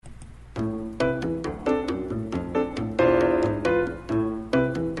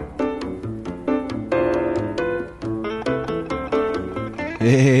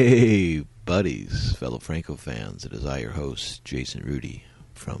Hey, buddies, fellow Franco fans. It is I, your host, Jason Rudy,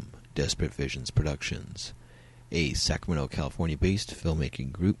 from Desperate Visions Productions, a Sacramento, California-based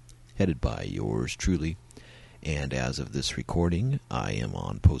filmmaking group headed by yours truly. And as of this recording, I am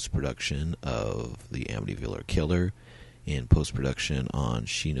on post-production of The Amityville Killer, in post-production on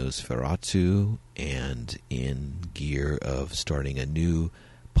Shino's Ferratsu, and in gear of starting a new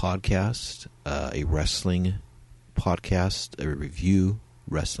podcast, a wrestling podcast, a review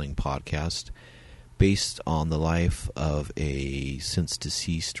wrestling podcast based on the life of a since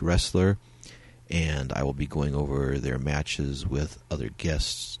deceased wrestler, and I will be going over their matches with other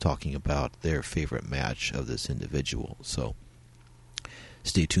guests, talking about their favorite match of this individual. So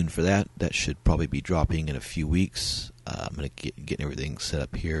stay tuned for that. That should probably be dropping in a few weeks. I'm going to get everything set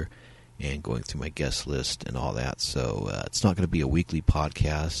up here and going through my guest list and all that. So it's not going to be a weekly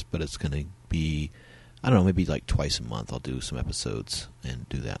podcast, but it's going to be, I don't know, maybe like twice a month I'll do some episodes and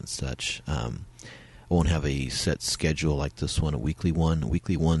do that and such. I won't have a set schedule like this one, a weekly one. A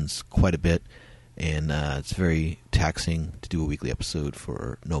weekly one's quite a bit, and it's very taxing to do a weekly episode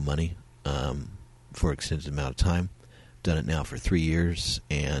for no money for an extended amount of time. Done it now for 3 years,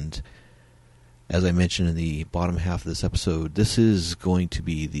 and as I mentioned in the bottom half of this episode, this is going to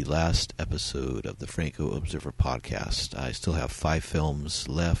be the last episode of the Franco Observer podcast. I still have 5 films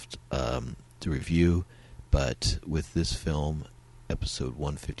left to review, but with this film, episode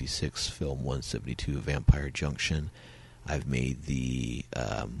 156, film 172, Vampire Junction, I've made the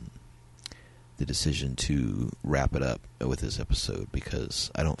decision to wrap it up with this episode, because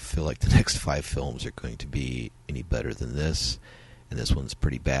I don't feel like the next 5 films are going to be any better than this, and this one's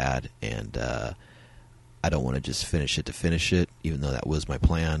pretty bad, and I don't want to just finish it to finish it, even though that was my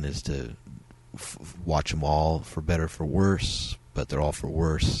plan, is to watch them all for better, for worse, but they're all for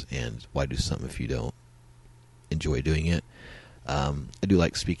worse, and why do something if you don't enjoy doing it? I do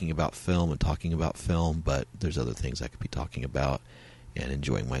like speaking about film and talking about film, but there's other things I could be talking about and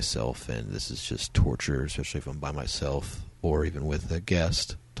enjoying myself, and this is just torture, especially if I'm by myself or even with a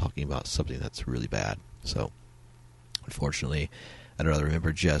guest talking about something that's really bad. So, unfortunately, I'd rather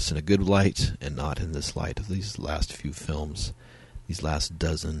remember Jess in a good light and not in this light of these last few films, these last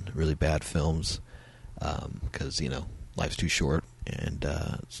dozen really bad films, because, you know, life's too short, and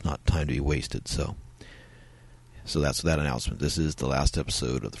it's not time to be wasted. So that's that announcement. This is the last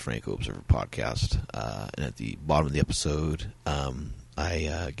episode of the Franco Observer podcast, and at the bottom of the episode,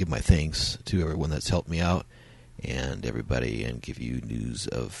 I give my thanks to everyone that's helped me out and everybody, and give you news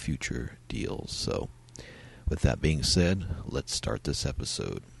of future deals. So with that being said, let's start this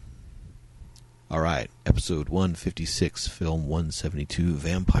episode. Alright, episode 156, film 172,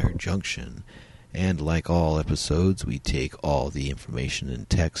 Vampire Junction. And like all episodes, we take all the information and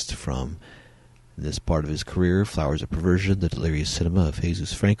text from this part of his career: Flowers of Perversion, The Delirious Cinema of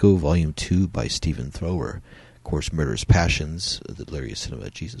Jesus Franco, Volume 2 by Stephen Thrower. Of course, Murderous Passions, The Delirious Cinema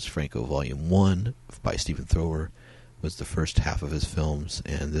of Jesus Franco, Volume 1 by Stephen Thrower, was the first half of his films,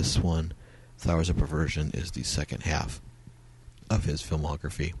 and this one, Flowers of Perversion, is the second half of his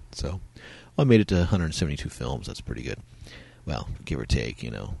filmography. So, I made it to 172 films. That's pretty good. Well, give or take,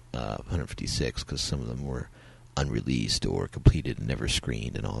 156, because some of them were unreleased or completed and never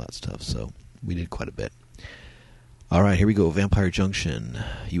screened and all that stuff. So, we did quite a bit. Alright, here we go. Vampire Junction,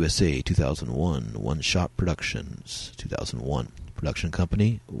 USA, 2001, One Shot Productions, 2001. Production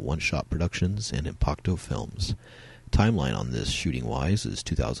company, One Shot Productions and Impacto Films. Timeline on this, shooting-wise, is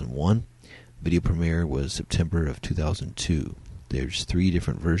 2001. Video premiere was September of 2002. There's 3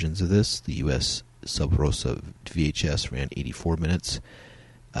 different versions of this. The US Sub Rosa VHS ran 84 minutes.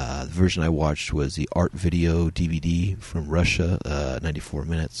 The version I watched was the Art Video DVD from Russia, 94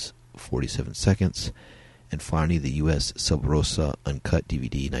 minutes, 47 seconds. And finally, the US Sub Rosa Uncut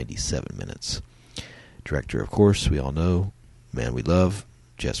DVD, 97 minutes. Director, of course, we all know, man we love,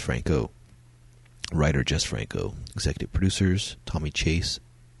 Jess Franco. Writer, Jess Franco. Executive producers, Tommy Chase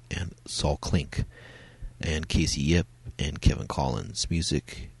and Saul Klink, and Casey Yip and Kevin Collins.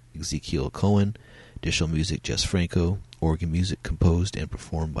 Music, Ezekiel Cohen. Additional music, Jess Franco. Organ music composed and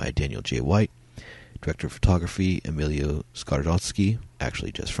performed by Daniel J. White. Director of photography, Emilio Skardotsky,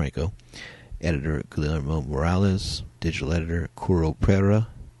 actually Jess Franco. Editor, Guillermo Morales. Digital editor, Kuro Prera.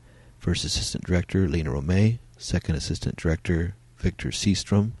 First assistant director, Lena Romay. Second assistant director, Victor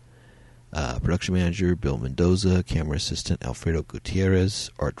Seastrom. Production manager, Bill Mendoza. Camera assistant, Alfredo Gutierrez.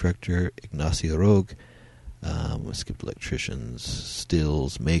 Art director, Ignacio Rogue. We skipped electricians,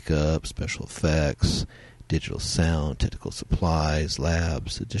 stills, makeup, special effects, digital sound, technical supplies,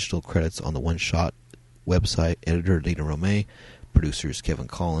 labs. Additional credits on the One Shot website. Editor, Lena Romay. Producers, Kevin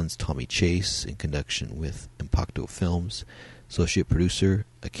Collins, Tommy Chase, in conjunction with Impacto Films. Associate producer,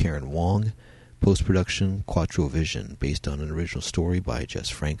 Karen Wong. Post-production, Quattro Vision, based on an original story by Jess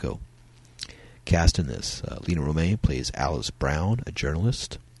Franco. Cast in this, Lena Romay plays Alice Brown, a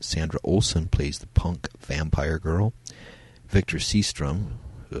journalist. Sandra Olson plays the punk vampire girl. Victor Seastrom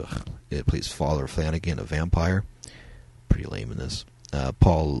plays Father Flanagan, a vampire. Pretty lame in this.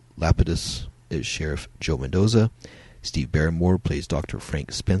 Paul Lapidus is Sheriff Joe Mendoza. Steve Barrymore plays Dr.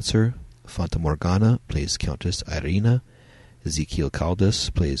 Frank Spencer. Fanta Morgana plays Countess Irina. Ezekiel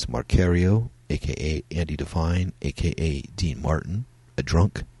Caldas plays Marcario, a.k.a. Andy Devine, a.k.a. Dean Martin, a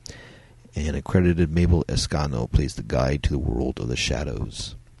drunk. And accredited Mabel Escano plays the guide to the world of the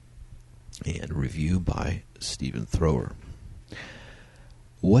shadows. And a review by Stephen Thrower.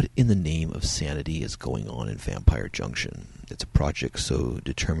 What in the name of sanity is going on in Vampire Junction? It's a project so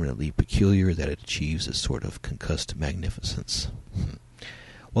determinedly peculiar that it achieves a sort of concussed magnificence.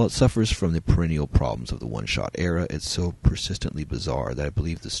 While it suffers from the perennial problems of the one-shot era, it's so persistently bizarre that I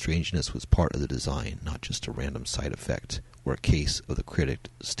believe the strangeness was part of the design, not just a random side effect, or a case of the critic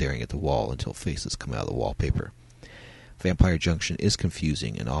staring at the wall until faces come out of the wallpaper. Vampire Junction is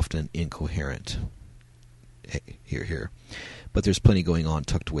confusing and often incoherent. Hey, here. But there's plenty going on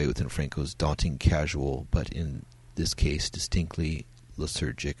tucked away within Franco's daunting, casual, but in this case distinctly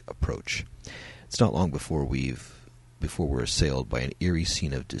lethargic approach. It's not long before we're assailed by an eerie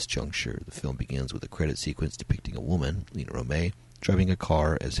scene of disjuncture. The film begins with a credit sequence depicting a woman, Lena Romay, driving a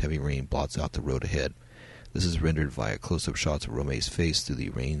car as heavy rain blots out the road ahead. This is rendered via close-up shots of Romay's face through the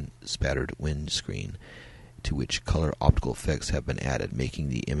rain-spattered windscreen, to which color optical effects have been added, making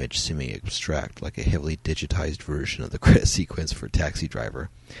the image semi-abstract, like a heavily digitized version of the credit sequence for Taxi Driver.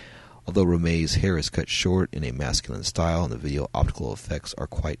 Although Romay's hair is cut short in a masculine style and the video optical effects are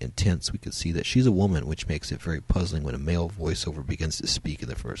quite intense, we can see that she's a woman, which makes it very puzzling when a male voiceover begins to speak in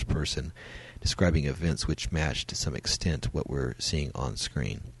the first person, describing events which match to some extent what we're seeing on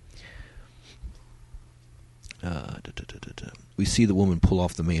screen. We see the woman pull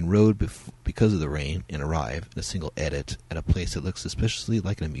off the main road because of the rain and arrive in a single edit at a place that looks suspiciously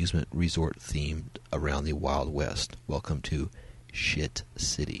like an amusement resort themed around the Wild West. Welcome to Shit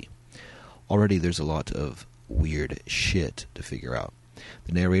City. Already there's a lot of weird shit to figure out.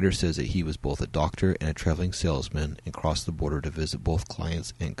 The narrator says that he was both a doctor and a traveling salesman and crossed the border to visit both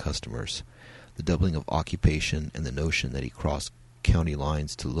clients and customers. The doubling of occupation and the notion that he crossed county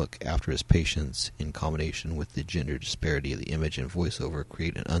lines to look after his patients in combination with the gender disparity of the image and voiceover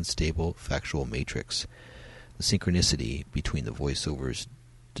create an unstable factual matrix. The synchronicity between the voiceover's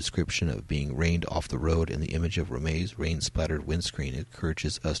description of being rained off the road and the image of Romay's rain-splattered windscreen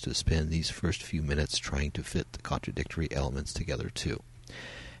encourages us to spend these first few minutes trying to fit the contradictory elements together too.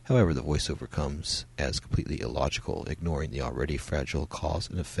 However, the voiceover comes as completely illogical, ignoring the already fragile cause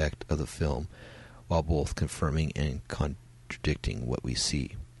and effect of the film, while both confirming and contradicting what we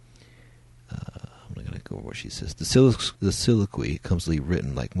see. I'm not going to go over what she says. The soliloquy, clumsily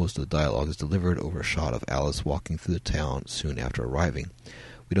written like most of the dialogue, is delivered over a shot of Alice walking through the town soon after arriving.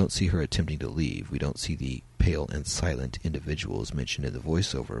 We don't see her attempting to leave. We don't see the pale and silent individuals mentioned in the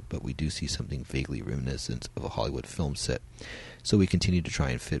voiceover, but we do see something vaguely reminiscent of a Hollywood film set. So we continue to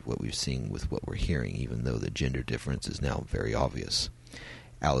try and fit what we're seeing with what we're hearing, even though the gender difference is now very obvious.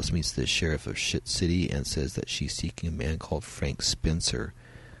 Alice meets the sheriff of Shit City and says that she's seeking a man called Frank Spencer,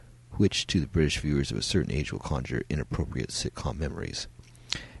 which to the British viewers of a certain age will conjure inappropriate sitcom memories.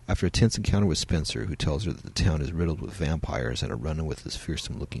 After a tense encounter with Spencer, who tells her that the town is riddled with vampires and a run-in with his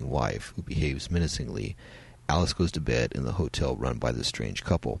fearsome-looking wife, who behaves menacingly, Alice goes to bed in the hotel run by the strange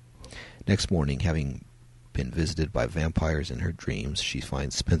couple. Next morning, having been visited by vampires in her dreams, she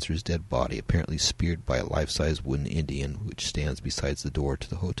finds Spencer's dead body, apparently speared by a life-size wooden Indian, which stands beside the door to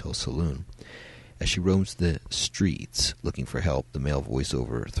the hotel saloon. As she roams the streets looking for help, the male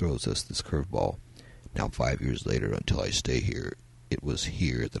voiceover throws us this curveball. Now 5 years later, until I stay here, it was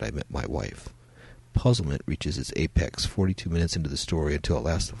here that I met my wife. Puzzlement reaches its apex 42 minutes into the story until at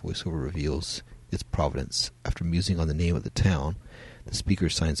last the voiceover reveals its providence. After musing on the name of the town, the speaker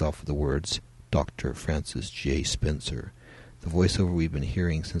signs off with the words, Dr. Francis J. Spencer. The voiceover we've been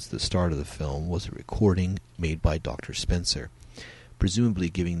hearing since the start of the film was a recording made by Dr. Spencer. Presumably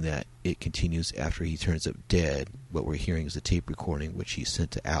given that it continues after he turns up dead, what we're hearing is a tape recording which he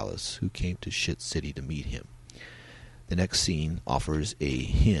sent to Alice, who came to Shit City to meet him. The next scene offers a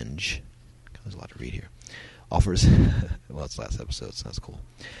hinge. There's a lot to read here. Well, it's last episode, so that's cool.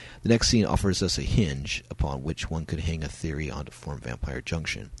 The next scene offers us a hinge upon which one could hang a theory on to form Vampire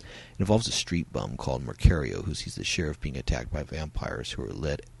Junction. It involves a street bum called Marcario, who sees the sheriff being attacked by vampires who are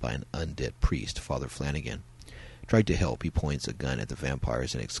led by an undead priest, Father Flanagan. Trying to help, he points a gun at the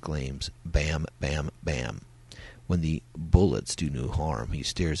vampires and exclaims, "Bam, bam, bam." When the bullets do no harm, he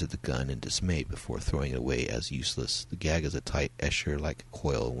stares at the gun in dismay before throwing it away as useless. The gag is a tight Escher-like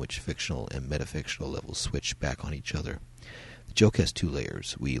coil in which fictional and metafictional levels switch back on each other. The joke has two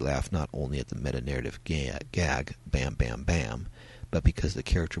layers. We laugh not only at the meta-narrative gag, bam, bam, bam, but because the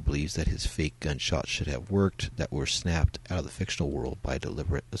character believes that his fake gunshots should have worked, that were snapped out of the fictional world by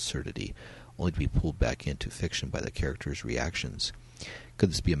deliberate absurdity, only to be pulled back into fiction by the character's reactions.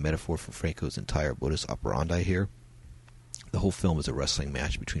 Could this be a metaphor for Franco's entire modus operandi here? The whole film is a wrestling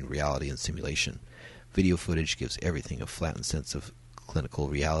match between reality and simulation. Video footage gives everything a flattened sense of clinical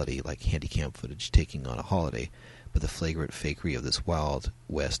reality, like handycam footage taking on a holiday, but the flagrant fakery of this Wild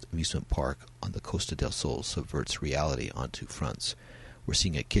West amusement park on the Costa del Sol subverts reality on two fronts. We're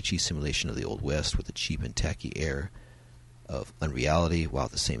seeing a kitschy simulation of the Old West with a cheap and tacky air of unreality, while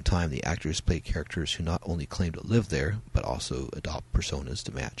at the same time the actors play characters who not only claim to live there, but also adopt personas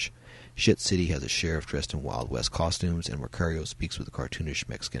to match. Shit City has a sheriff dressed in Wild West costumes, and Macario speaks with a cartoonish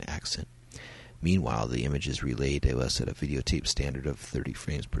Mexican accent. Meanwhile, the image is relayed to us at a videotape standard of 30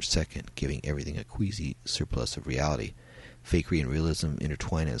 frames per second, giving everything a queasy surplus of reality. Fakery and realism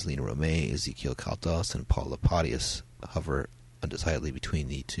intertwine as Lena Romay, Ezekiel Caldas, and Paul Lapadius hover undecidedly between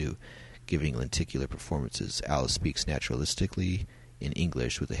the two, giving lenticular performances. Alice speaks naturalistically in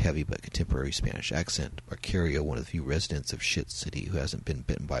English with a heavy but contemporary Spanish accent. Macario, one of the few residents of Shit City who hasn't been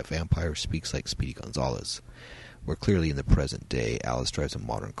bitten by a vampire, speaks like Speedy Gonzales. We're clearly in the present day. Alice drives a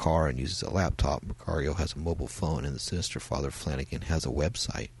modern car and uses a laptop. Macario has a mobile phone, and the sinister Father Flanagan has a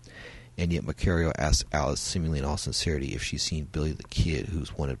website. And yet Macario asks Alice, seemingly in all sincerity, if she's seen Billy the Kid,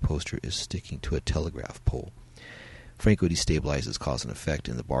 whose wanted poster is sticking to a telegraph pole. Franco destabilizes cause and effect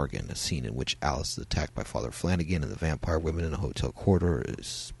in the bargain, a scene in which Alice is attacked by Father Flanagan and the vampire women in a hotel corridor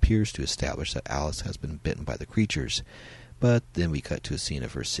appears to establish that Alice has been bitten by the creatures. But then we cut to a scene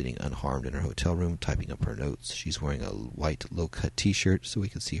of her sitting unharmed in her hotel room, typing up her notes. She's wearing a white low-cut t-shirt, so we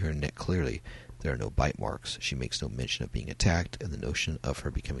can see her neck clearly. There are no bite marks. She makes no mention of being attacked, and the notion of her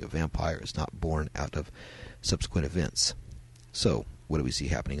becoming a vampire is not born out of subsequent events. So, what do we see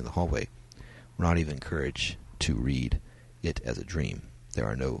happening in the hallway? We're not even encouraged to read it as a dream. There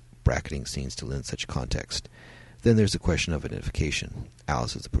are no bracketing scenes to lend such context. Then there's the question of identification.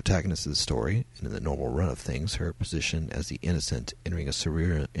 Alice is the protagonist of the story, and in the normal run of things, her position as the innocent entering a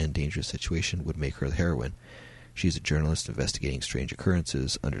surreal and dangerous situation would make her the heroine. She is a journalist investigating strange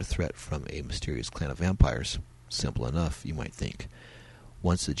occurrences under threat from a mysterious clan of vampires. Simple enough, you might think,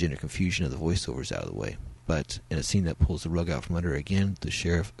 once the gender confusion of the voiceover is out of the way. But in a scene that pulls the rug out from under her again, the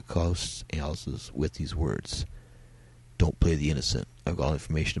sheriff accosts Alice with these words: "Don't play the innocent. I've got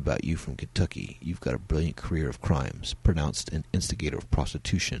information about you from Kentucky. You've got a brilliant career of crimes. Pronounced an instigator of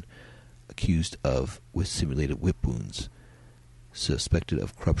prostitution. Accused of with simulated whip wounds. Suspected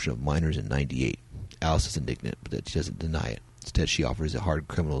of corruption of minors in '98. Alice is indignant, but she doesn't deny it. Instead, she offers a hard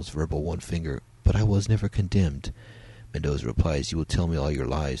criminal's verbal one finger, "But I was never condemned." Mendoza replies, "You will tell me all your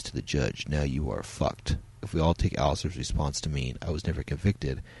lies to the judge. Now you are fucked." If we all take Alice's response to mean, "I was never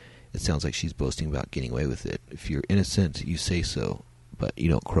convicted," it sounds like she's boasting about getting away with it. If you're innocent, you say so, but you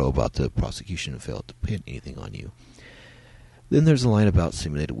don't crow about the prosecution and fail to pin anything on you. Then there's a line about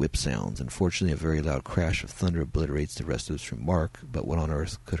simulated whip sounds. Unfortunately, a very loud crash of thunder obliterates the rest of this remark, but what on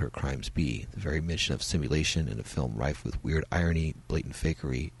earth could her crimes be? The very mention of simulation in a film rife with weird irony, blatant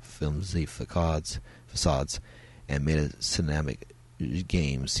fakery, flimsy facades, and meta-cinematic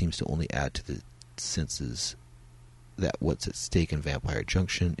games seems to only add to the senses that what's at stake in Vampire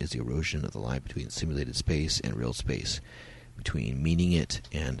Junction is the erosion of the line between simulated space and real space, between meaning it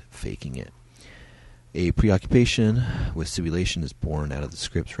and faking it. A preoccupation with simulation is born out of the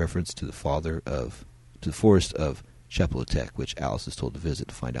script's reference to the forest of Chapultepec, which Alice is told to visit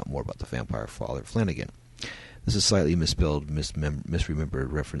to find out more about the vampire Father Flanagan. This is slightly misspelled,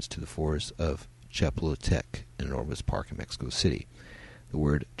 misremembered reference to the forest of Chapultepec, an enormous park in Mexico City. The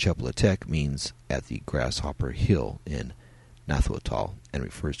word Chapultepec means at the Grasshopper Hill in Nahuatl and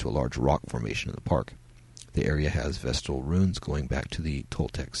refers to a large rock formation in the park. The area has vestal ruins going back to the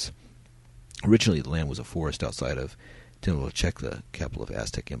Toltecs. Originally, the land was a forest outside of Tenochtitlan, the capital of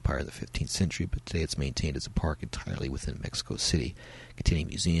Aztec Empire in the 15th century, but today it's maintained as a park entirely within Mexico City, containing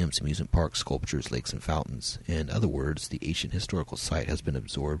museums, amusement parks, sculptures, lakes, and fountains. In other words, the ancient historical site has been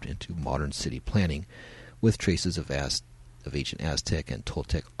absorbed into modern city planning, with traces of ancient Aztec and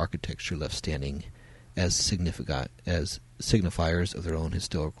Toltec architecture left standing as signifiers of their own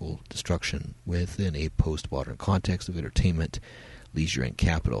historical destruction within a post-modern context of entertainment, leisure, and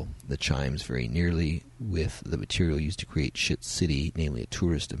capital. The chimes very nearly with the material used to create Shit City, namely a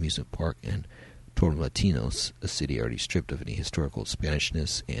tourist amusement park, and Torremolinos, a city already stripped of any historical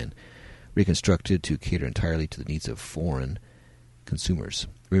Spanishness and reconstructed to cater entirely to the needs of foreign consumers.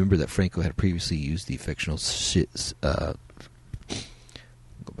 Remember that Franco had previously used the fictional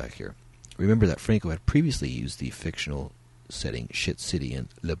setting Shit City in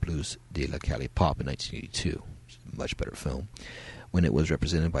Le Blues de la Cali Pop in 1982, a much better film, when it was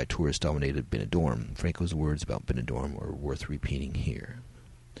represented by tourist-dominated Benidorm. Franco's words about Benidorm are worth repeating here,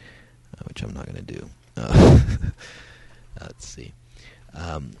 which I'm not going to do. Let's see.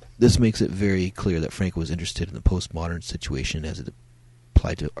 This makes it very clear that Franco was interested in the postmodern situation as it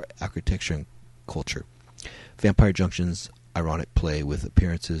applied to architecture and culture. Vampire Junction's ironic play with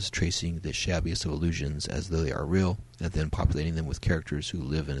appearances, tracing the shabbiest of illusions as though they are real, and then populating them with characters who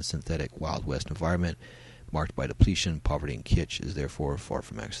live in a synthetic Wild West environment marked by depletion, poverty, and kitsch, is therefore far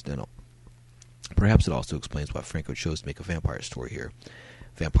from accidental. Perhaps it also explains why Franco chose to make a vampire story here.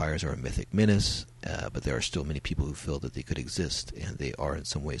 Vampires are a mythic menace, but there are still many people who feel that they could exist, and they are in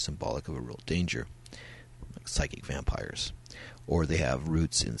some way symbolic of a real danger, like psychic vampires. Or they have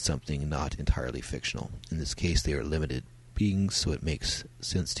roots in something not entirely fictional. In this case, they are limited beings, so it makes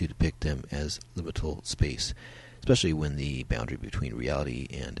sense to depict them as liminal space, especially when the boundary between reality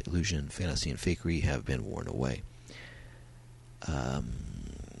and illusion, fantasy and fakery have been worn away.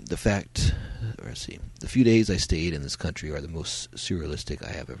 The few days I stayed in this country are the most surrealistic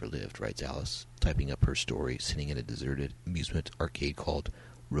I have ever lived, writes Alice, typing up her story, sitting in a deserted amusement arcade called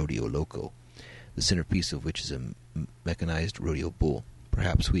Rodeo Loco, the centerpiece of which is a mechanized rodeo bull.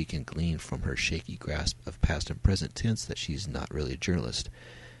 Perhaps we can glean from her shaky grasp of past and present tense that she's not really a journalist.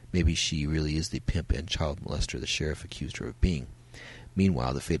 Maybe she really is the pimp and child molester the sheriff accused her of being.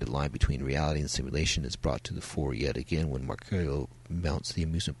 Meanwhile, the faded line between reality and simulation is brought to the fore yet again when Marcello mounts the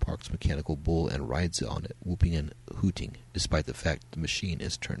amusement park's mechanical bull and rides on it, whooping and hooting, despite the fact the machine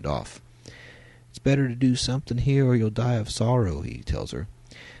is turned off. "It's better to do something here or you'll die of sorrow," he tells her.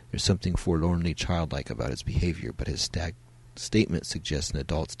 There's something forlornly childlike about his behavior, but his statement suggests an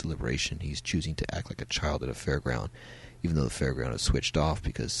adult's deliberation. He's choosing to act like a child at a fairground, even though the fairground is switched off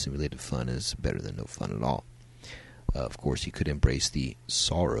because simulated fun is better than no fun at all. Of course, he could embrace the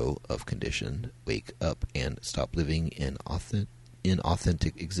sorrow of condition, wake up and stop living in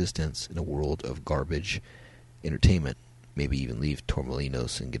inauthentic existence in a world of garbage entertainment. Maybe even leave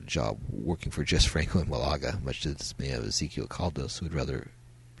Torremolinos and get a job working for just Franco and Malaga, much to the dismay of Ezequiel Caldas, who would rather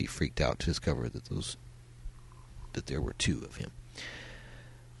be freaked out to discover that there were two of him.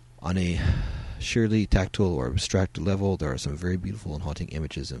 On a surely tactile or abstract level, there are some very beautiful and haunting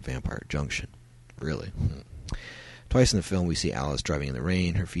images in Vampire Junction. Really. Twice in the film, we see Alice driving in the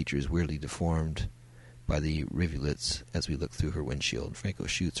rain, her features weirdly deformed by the rivulets as we look through her windshield. Franco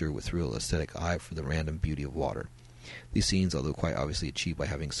shoots her with real aesthetic eye for the random beauty of water. These scenes, although quite obviously achieved by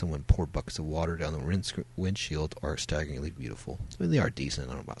having someone pour buckets of water down the windshield, are staggeringly beautiful. I mean, they are decent, I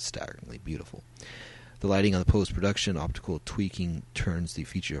don't know about staggeringly beautiful. The lighting on the post-production optical tweaking turns the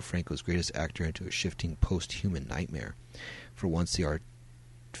feature of Franco's greatest actor into a shifting post-human nightmare. For once, the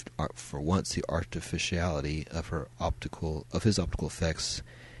artificiality of his optical effects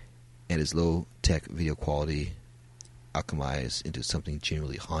and his low-tech video quality alchemize into something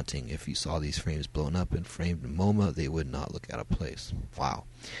genuinely haunting. If you saw these frames blown up and framed in MoMA, they would not look out of place. Wow.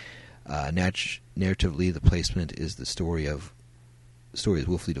 Narratively, the placement is the story is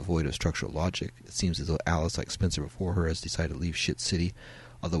woefully devoid of structural logic. It seems as though Alice, like Spencer before her, has decided to leave Shit City,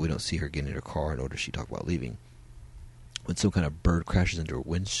 although we don't see her get in her car, nor does she talk about leaving. When some kind of bird crashes into her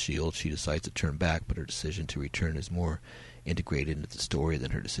windshield, she decides to turn back, but her decision to return is more integrated into the story than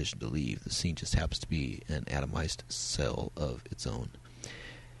her decision to leave. The scene just happens to be an atomized cell of its own.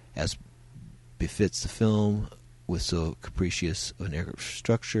 As befits the film with so capricious of an aircraft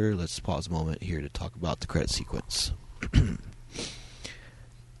structure, let's pause a moment here to talk about the credit sequence.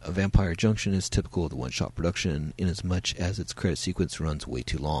 A Vampire Junction is typical of the one-shot production inasmuch as its credit sequence runs way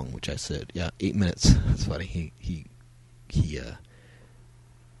too long, which I said, 8 minutes. That's funny. He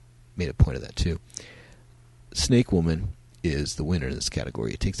made a point of that too. Snake Woman is the winner in this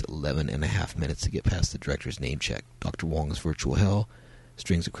category. It takes 11 and a half minutes to get past the director's name check. Dr. Wong's Virtual Hell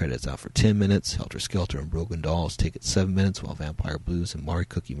strings of credits out for 10 minutes. Helter Skelter and Broken Dolls take it 7 minutes, while Vampire Blues and Mari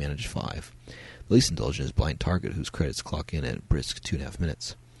Cookie manage 5. The least indulgent is Blind Target, whose credits clock in at a brisk 2.5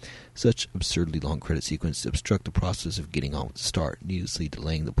 minutes. Such absurdly long credit sequences obstruct the process of getting on with the start, needlessly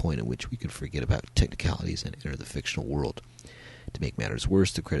delaying the point at which we could forget about technicalities and enter the fictional world. To make matters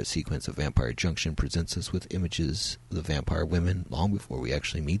worse, the credit sequence of Vampire Junction presents us with images of the vampire women long before we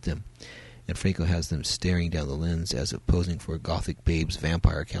actually meet them, and Franco has them staring down the lens as if posing for a gothic babe's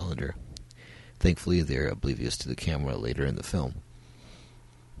vampire calendar. Thankfully, they're oblivious to the camera later in the film.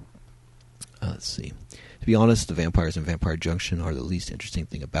 let's see. To be honest, the vampires in Vampire Junction are the least interesting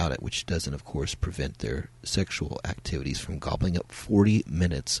thing about it, which doesn't, of course, prevent their sexual activities from gobbling up 40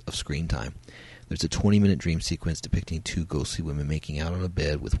 minutes of screen time. There's a 20-minute dream sequence depicting two ghostly women making out on a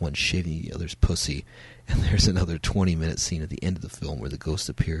bed with one shaving the other's pussy, and there's another 20-minute scene at the end of the film where the ghosts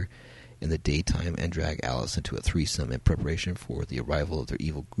appear in the daytime and drag Alice into a threesome in preparation for the arrival of their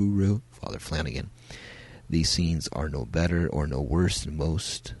evil guru, Father Flanagan. These scenes are no better or no worse than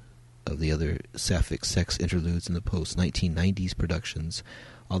most of the other sapphic sex interludes in the post-1990s productions,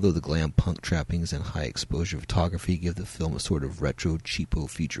 although the glam punk trappings and high-exposure photography give the film a sort of retro cheapo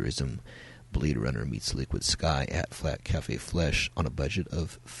futurism. Blade Runner meets Liquid Sky at Flat Cafe Flesh on a budget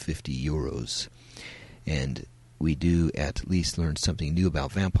of €50. And we do at least learn something new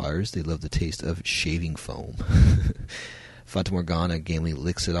about vampires. They love the taste of shaving foam. Fata Morgana gamely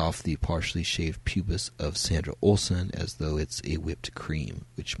licks it off the partially shaved pubis of Sandra Olsen as though it's a whipped cream,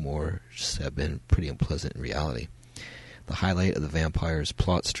 which must have been pretty unpleasant in reality. The highlight of the vampire's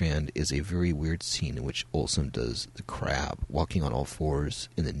plot strand is a very weird scene in which Olsen does the crab, walking on all fours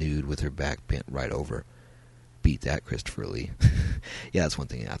in the nude with her back bent right over. Beat that, Christopher Lee. Yeah, that's one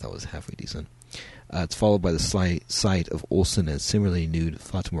thing I thought was halfway decent. It's followed by the sight of Olsen and similarly nude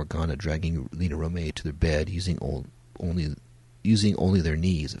Fata Morgana dragging Lena Romay to their bed using only their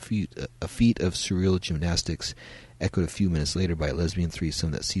knees, a feat of surreal gymnastics echoed a few minutes later by a lesbian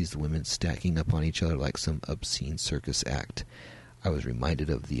threesome that sees the women stacking up on each other like some obscene circus act. I was reminded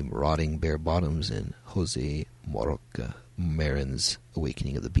of the marauding bare bottoms in Jose Marin's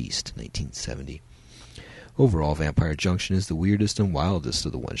Awakening of the Beast, 1970. Overall, Vampire Junction is the weirdest and wildest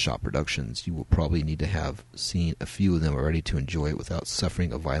of the one-shot productions. You will probably need to have seen a few of them already to enjoy it without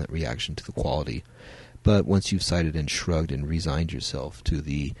suffering a violent reaction to the quality. But once you've sighted and shrugged and resigned yourself to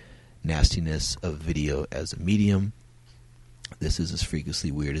the nastiness of video as a medium, this is as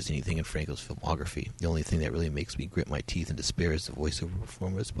freakishly weird as anything in Franco's filmography. The only thing that really makes me grit my teeth in despair is the voiceover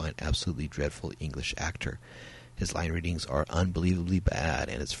performance by an absolutely dreadful English actor. His line readings are unbelievably bad,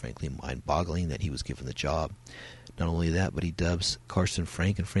 and it's frankly mind-boggling that he was given the job. Not only that, but he dubs Carson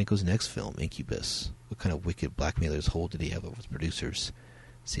Frank in Franco's next film, Incubus. What kind of wicked blackmailer's hold did he have over his producers?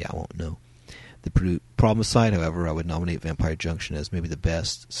 See, I won't know. The problem aside, however, I would nominate Vampire Junction as maybe the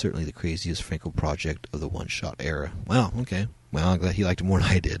best, certainly the craziest Franco project of the one-shot era. Wow, okay. Well, I'm glad he liked it more than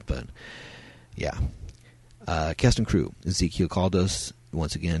I did, but yeah. Cast and crew. Ezekiel Caldas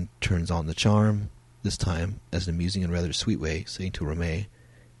once again turns on the charm, this time as an amusing and rather sweet way, saying to Romay,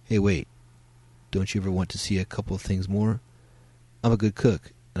 "Hey, wait, don't you ever want to see a couple of things more? I'm a good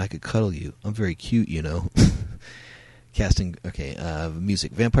cook, and I could cuddle you. I'm very cute, you know." Casting,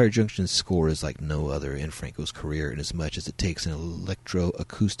 music. Vampire Junction's score is like no other in Franco's career, inasmuch as it takes an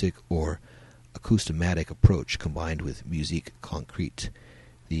electro-acoustic or acoustomatic approach combined with musique concrete.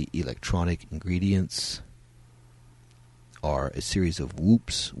 The electronic ingredients are a series of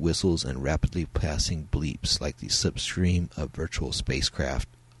whoops, whistles, and rapidly passing bleeps like the slipstream of virtual spacecraft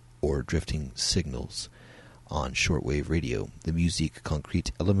or drifting signals on shortwave radio. The musique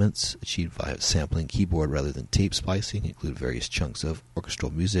concrete elements, achieved via sampling keyboard rather than tape splicing, include various chunks of orchestral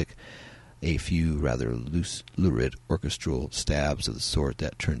music, a few rather lurid orchestral stabs of the sort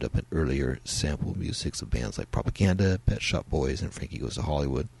that turned up in earlier sample musics of bands like Propaganda, Pet Shop Boys, and Frankie Goes to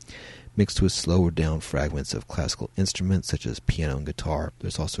Hollywood, mixed with slower down fragments of classical instruments such as piano and guitar.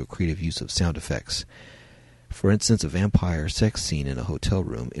 There's also a creative use of sound effects. For instance, a vampire sex scene in a hotel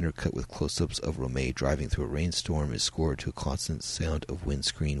room, intercut with close-ups of Romay driving through a rainstorm, is scored to a constant sound of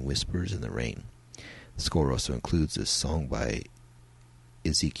windscreen whispers in the rain. The score also includes a song by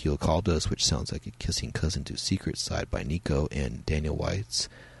Ezekiel Caldas, which sounds like a kissing cousin to Secret Side by Nico, and Daniel White's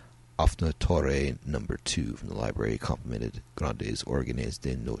Afna Torre No. 2 from the library, complemented Grandes Organes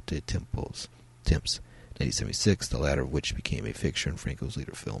de Note Temps, 1976, the latter of which became a fixture in Franco's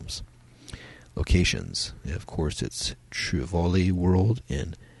later films. Locations. And of course, it's Trivoli World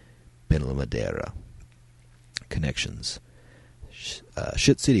in Benalmadera. Connections.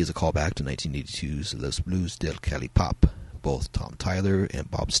 Shit City is a callback to 1982's Los Blues del Calipop. Both Tom Tyler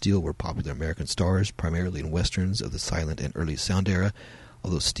and Bob Steele were popular American stars, primarily in westerns of the silent and early sound era,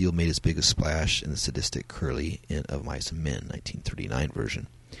 although Steele made his biggest splash in the sadistic Curly in Of Mice and Men, 1939 version.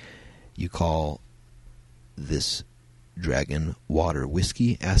 You call this dragon water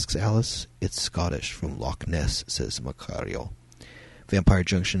whiskey, asks Alice. It's Scottish, from Loch Ness, says Macario. Vampire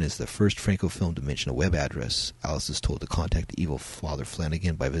Junction is the first Franco film to mention a web address. Alice is told to contact the evil Father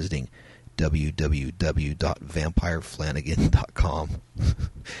Flanagan by visiting www.vampireflanagan.com.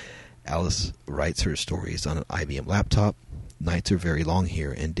 Alice writes her stories on an IBM laptop. Nights are very long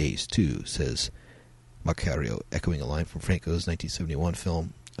here, and days too, says Macario, echoing a line from Franco's 1971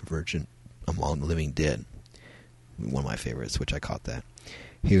 film, A Virgin Among the Living Dead. One of my favorites, which I caught that.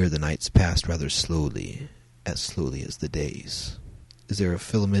 Here the nights passed rather slowly as the days. Is there a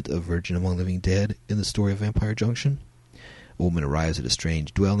filament of Virgin Among the Living Dead in the story of Vampire Junction? A woman arrives at a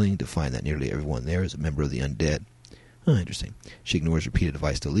strange dwelling to find that nearly everyone there is a member of the undead. Oh, interesting. She ignores repeated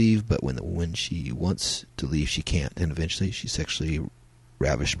advice to leave, but when she wants to leave, she can't, and eventually she's sexually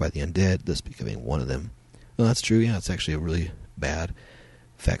ravished by the undead, thus becoming one of them. Well, that's true. Yeah, it's actually a really bad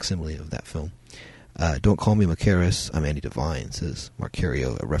facsimile of that film. Don't call me Macaris, I'm Andy Devine, says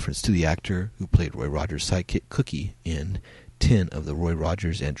Marcario, a reference to the actor who played Roy Rogers' sidekick Cookie in 10 of the Roy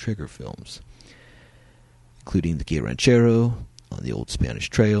Rogers and Trigger films, including The Gay Ranchero, On the Old Spanish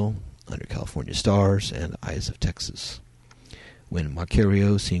Trail, Under California Stars, and Eyes of Texas. When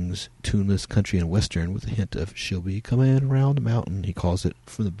Marcario sings tuneless country and western with a hint of she'll be coming around the mountain, he calls it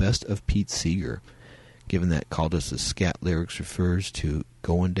From the Best of Pete Seeger. Given that Caldas' scat lyrics refers to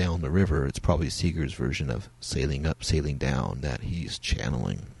going down the river, it's probably Seeger's version of sailing up, sailing down that he's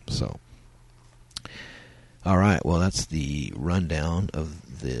channeling. So, all right, well, that's the rundown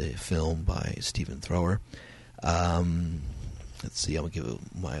of the film by Stephen Thrower. Let's see, I'm going to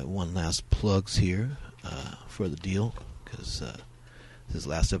give my one last plugs here for the deal, because this is the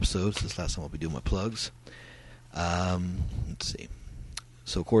last episode, so this is the last time I'll be doing my plugs. Let's see.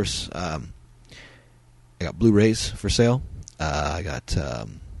 So, of course, I got Blu-rays for sale. I got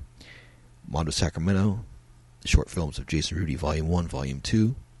Mondo Sacramento, the short films of Jason Rudy, Volume 1, Volume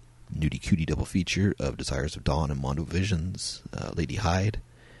 2, Nudie Cutie double feature of Desires of Dawn and Mondo Visions, Lady Hyde,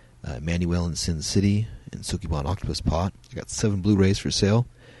 Manuel in Sin City, and Sukibon Octopus Pot. I got 7 Blu-rays for sale,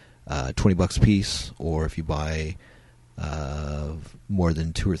 $20 a piece, or if you buy more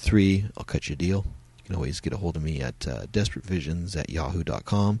than 2 or 3, I'll cut you a deal. You can always get a hold of me at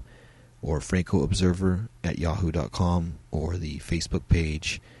desperatevisions@yahoo.com, or FrancoObserver@yahoo.com, or the Facebook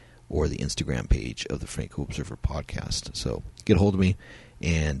page, or the Instagram page of the Franco Observer podcast. So get a hold of me,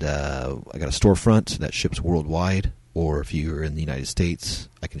 and I got a storefront that ships worldwide, or if you're in the United States,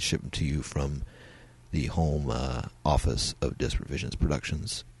 I can ship them to you from the home office of Desperate Visions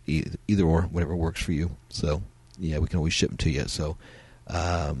Productions, either or, whatever works for you. So, yeah, we can always ship them to you. So,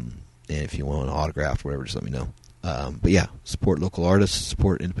 and if you want an autograph or whatever, just let me know. But yeah, support local artists,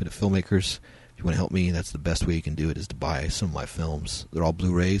 support independent filmmakers. If you want to help me, that's the best way you can do it, is to buy some of my films. They're all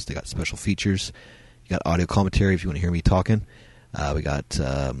Blu-rays. They got special features. You got audio commentary if you want to hear me talking. We got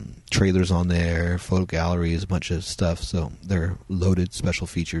trailers on there, photo galleries, a bunch of stuff. So they're loaded special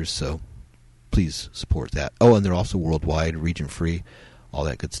features. So please support that. Oh, and they're also worldwide, region-free, all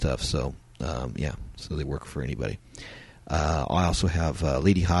that good stuff. So, yeah, so they work for anybody. I also have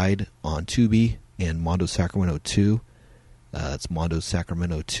Lady Hyde on Tubi and Mondo Sacramento 2. That's Mondo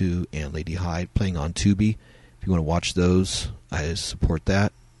Sacramento 2 and Lady Hyde playing on Tubi. If you want to watch those, I support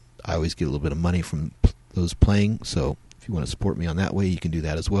that. I always get a little bit of money from those playing, so if you want to support me on that way, you can do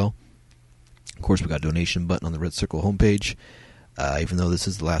that as well. Of course, we got a donation button on the Red Circle homepage. Even though this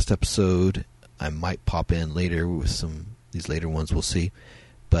is the last episode, I might pop in later with these later ones, we'll see.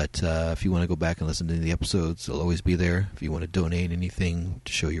 But if you want to go back and listen to the episodes, they'll always be there. If you want to donate anything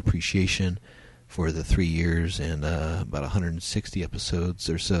to show your appreciation for the 3 years and about 160 episodes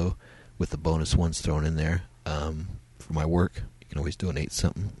or so, with the bonus ones thrown in there for my work, you can always donate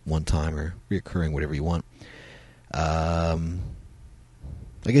something one time or reoccurring, whatever you want. I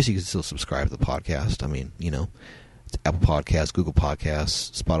guess you can still subscribe to the podcast. I mean, you know, it's Apple Podcasts, Google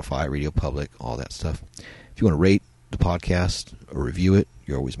Podcasts, Spotify, Radio Public, all that stuff. If you want to rate the podcast or review it,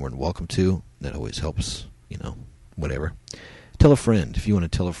 you're always more than welcome to. That always helps, you know, whatever. Tell a friend. If you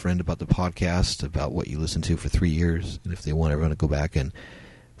want to tell a friend about the podcast, about what you listened to for 3 years, and if they want everyone to go back and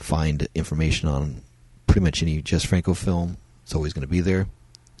find information on pretty much any Jess Franco film, it's always going to be there.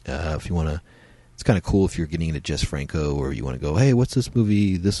 If you want to, it's kind of cool if you're getting into Jess Franco, or you want to go, hey, what's this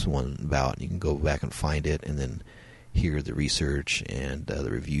movie, this one about? And you can go back and find it, and then hear the research and the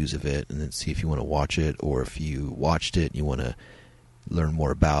reviews of it, and then see if you want to watch it, or if you watched it and you want to learn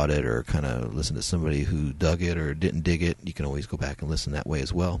more about it, or kind of listen to somebody who dug it or didn't dig it, you can always go back and listen that way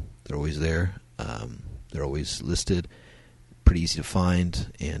as well. They're always there. They're always listed, pretty easy to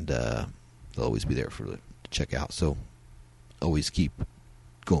find, and they'll always be there to check out. So always keep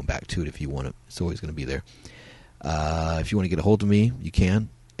going back to it if you want it. It's always going to be there. If you want to get a hold of me, you can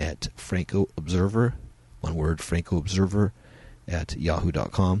at Franco Observer, one word, Franco Observer at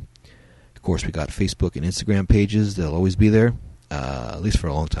yahoo.com. Of course, we got Facebook and Instagram pages. They'll always be there, at least for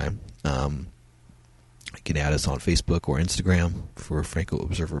a long time. You can add us on Facebook or Instagram for Franco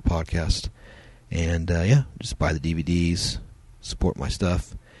Observer Podcast. And, yeah, just buy the DVDs, support my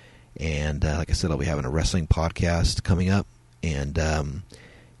stuff. And like I said, I'll be having a wrestling podcast coming up. And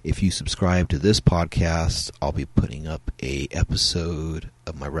If you subscribe to this podcast, I'll be putting up a episode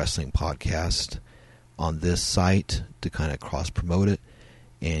of my wrestling podcast on this site to kind of cross-promote it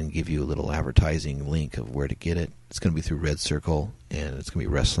and give you a little advertising link of where to get it. It's going to be through Red Circle, and it's going to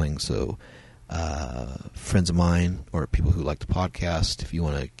be wrestling, so friends of mine or people who like the podcast, if you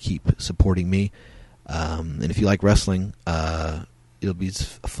want to keep supporting me, and if you like wrestling, it'll be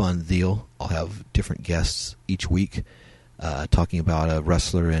a fun deal. I'll have different guests each week talking about a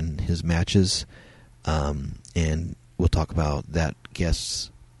wrestler and his matches, and we'll talk about that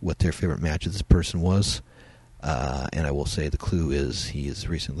guest's, what their favorite match of this person was. And I will say the clue is he has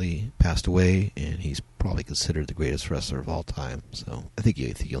recently passed away, and he's probably considered the greatest wrestler of all time. So I think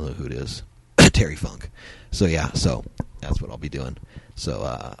you'll know who it is. Terry Funk. So yeah, so that's what I'll be doing. So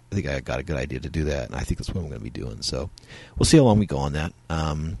I think I got a good idea to do that, and I think that's what I'm going to be doing. So we'll see how long we go on that.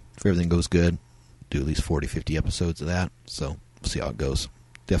 If everything goes good, do at least 40, 50 episodes of that. So we'll see how it goes.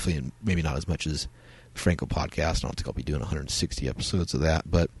 Definitely, maybe not as much as the Franco podcast. I don't think I'll be doing 160 episodes of that,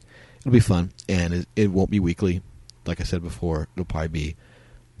 but it'll be fun, and it won't be weekly. Like I said before, it'll probably be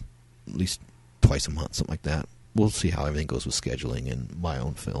at least twice a month, something like that. We'll see how everything goes with scheduling and my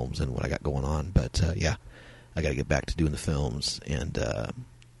own films and what I got going on. But, yeah, I got to get back to doing the films and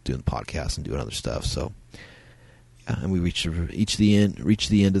doing the podcast and doing other stuff. So, yeah, and we reach the end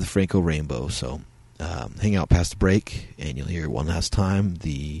of the Franco Rainbow. So, hang out past the break, and you'll hear one last time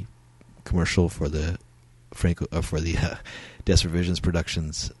the commercial for the Desperate Visions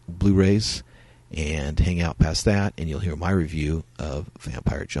Productions Blu-rays, and hang out past that, and you'll hear my review of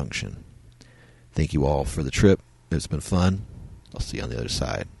Vampire Junction. Thank you all for the trip. It's been fun. I'll see you on the other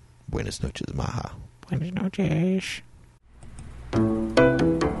side. Buenas noches, maha. Buenas noches.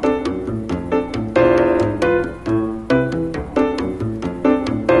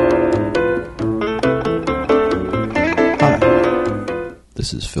 Hi.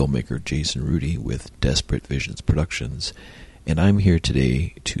 This is filmmaker Jason Rudy with Desperate Visions Productions, and I'm here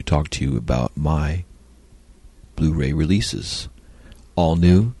today to talk to you about my Blu-ray releases. All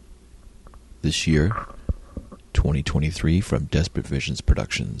new this year, 2023, from Desperate Visions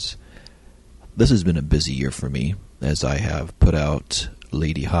Productions. This has been a busy year for me, as I have put out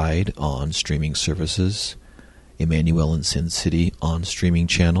Lady Hyde on streaming services, Emmanuel in Sin City on streaming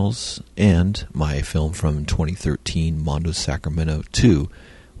channels, and my film from 2013, Mondo Sacramento 2,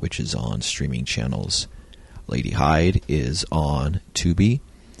 which is on streaming channels. Lady Hyde is on Tubi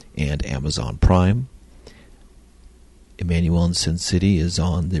and Amazon Prime. Emmanuel in Sin City is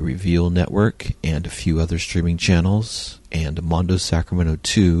on the Reveal Network and a few other streaming channels, and Mondo Sacramento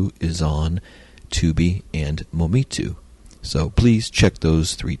 2 is on Tubi and Momitu. So please check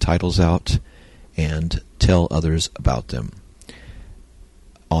those 3 titles out and tell others about them.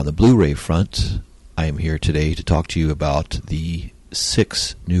 On the Blu-ray front, I am here today to talk to you about the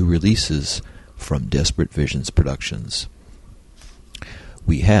 6 new releases from Desperate Visions Productions.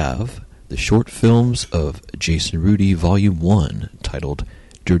 We have the short films of Jason Rudy Volume 1, titled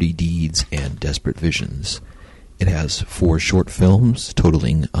Dirty Deeds and Desperate Visions. It has 4 short films,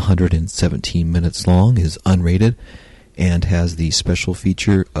 totaling 117 minutes long, is unrated, and has the special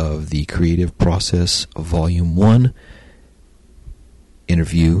feature of the Creative Process Volume 1,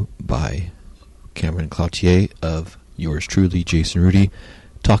 interview by Cameron Cloutier of yours truly, Jason Rudy,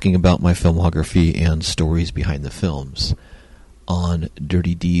 talking about my filmography and stories behind the films. On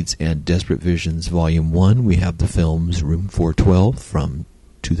Dirty Deeds and Desperate Visions Volume 1, we have the films Room 412 from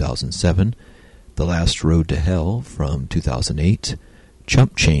 2007, The Last Road to Hell from 2008,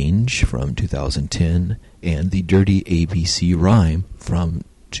 Chump Change from 2010, and The Dirty ABC Rhyme from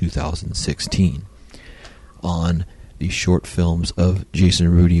 2016. On the short films of Jason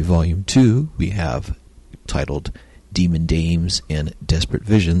Rudy Volume 2, we have titled Demon Dames and Desperate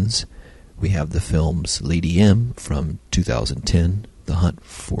Visions. We have the films Lady M from 2010, The Hunt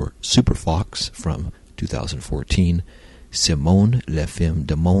for Super Fox from 2014, Simone La Femme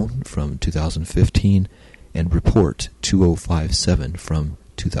de Monde from 2015, and Report 2057 from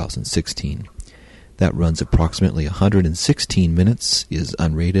 2016. That runs approximately 116 minutes, is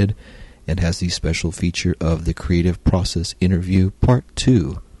unrated, and has the special feature of the Creative Process Interview Part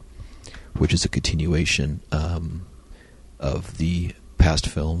 2, which is a continuation of the past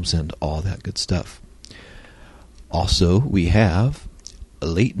films and all that good stuff. Also, we have a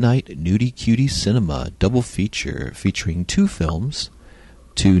Late Night Nudie Cutie Cinema double feature featuring 2 films,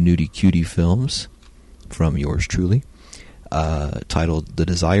 2 Nudie Cutie films from yours truly, titled The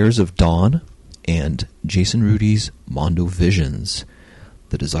Desires of Dawn and Jason Rudy's Mondo Visions.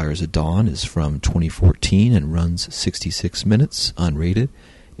 The Desires of Dawn is from 2014 and runs 66 minutes, unrated,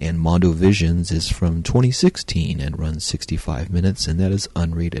 And Mondo Visions is from 2016 and runs 65 minutes, and that is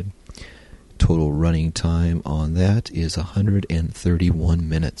unrated. Total running time on that is 131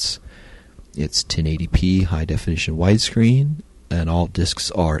 minutes. It's 1080p high definition widescreen, and all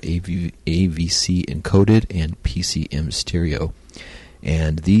discs are AVC encoded and PCM stereo.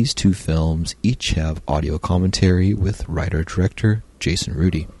 And these two films each have audio commentary with writer-director Jason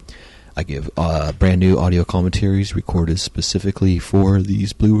Rudy. I give brand new audio commentaries recorded specifically for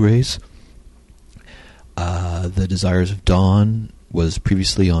these Blu-rays. The Desires of Dawn was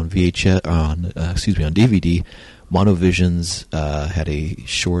previously on DVD. Monovisions had a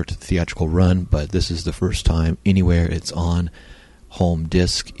short theatrical run, but this is the first time anywhere it's on home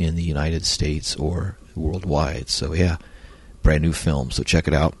disc in the United States or worldwide. So yeah, brand new film, so check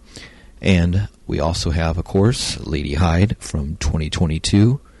it out. And we also have, of course, Lady Hyde from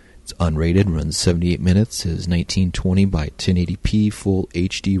 2022. It's unrated, runs 78 minutes, is 1920 by 1080p full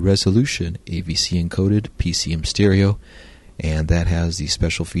HD resolution, AVC encoded, PCM stereo, and that has the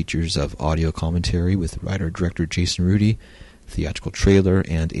special features of audio commentary with writer-director Jason Rudy, theatrical trailer,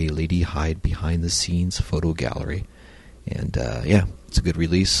 and a Lady Hyde behind-the-scenes photo gallery. And yeah, it's a good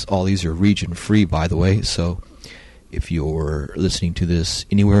release. All these are region-free, by the way, so if you're listening to this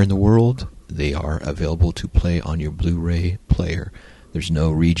anywhere in the world, they are available to play on your Blu-ray player. There's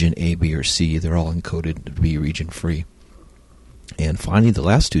no region A, B, or C. They're all encoded to be region-free. And finally, the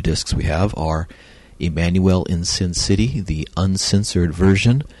last two discs we have are Emmanuel in Sin City, the uncensored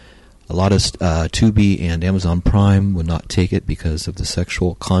version. A lot of Tubi and Amazon Prime would not take it because of the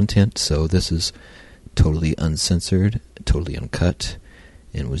sexual content, so this is totally uncensored, totally uncut,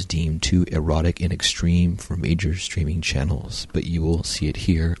 and was deemed too erotic and extreme for major streaming channels. But you will see it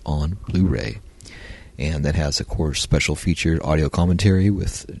here on Blu-ray. And that has, of course, special featured audio commentary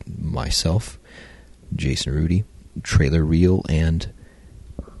with myself, Jason Rudy, trailer reel, and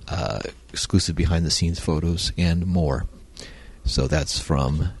exclusive behind-the-scenes photos, and more. So that's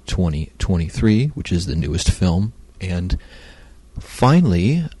from 2023, which is the newest film. And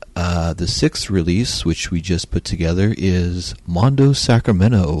finally, the sixth release, which we just put together, is Mondo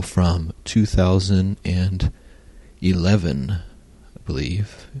Sacramento from 2011, I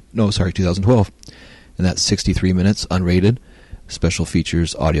believe. No, sorry, 2012. And that's 63 minutes, unrated. Special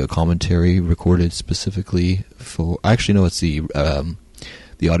features, audio commentary recorded specifically for... Actually, no, it's the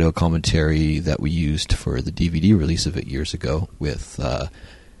audio commentary that we used for the DVD release of it years ago with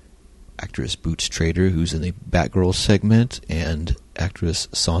actress Boots Trader, who's in the Batgirl segment, and actress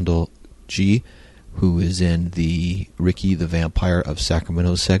Sondal G, who is in the Ricky the Vampire of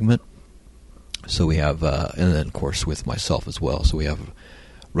Sacramento segment. So we have, and then of course with myself as well. So we have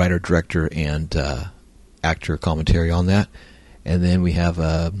writer, director, and actor commentary on that. And then we have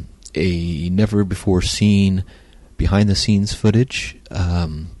a never before seen behind the scenes footage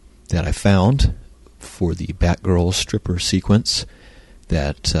that I found for the Batgirl stripper sequence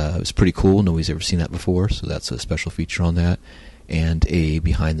that was pretty cool. Nobody's ever seen that before, so that's a special feature on that. And a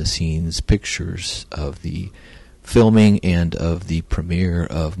behind the scenes pictures of the filming and of the premiere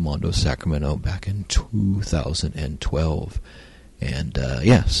of Mondo Sacramento back in 2012. And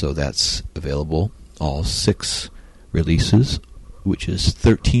yeah, so that's available. All 6 releases, which is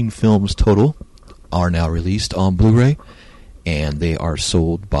 13 films total, are now released on Blu-ray, and they are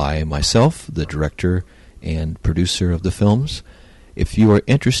sold by myself, the director and producer of the films. If you are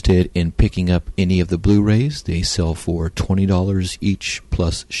interested in picking up any of the Blu-rays, they sell for $20 each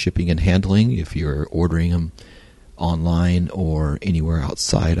plus shipping and handling if you're ordering them online or anywhere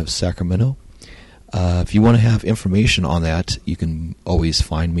outside of Sacramento. If you want to have information on that, you can always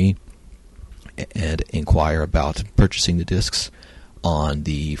find me and inquire about purchasing the discs on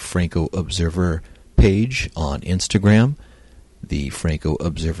the Franco Observer page on Instagram, the Franco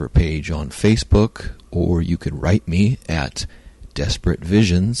Observer page on Facebook, or you could write me at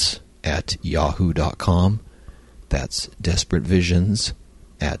desperatevisions@yahoo.com. That's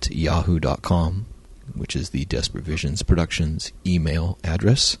desperatevisions@yahoo.com, which is the Desperate Visions Productions email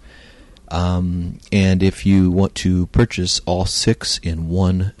address. And if you want to purchase all 6 in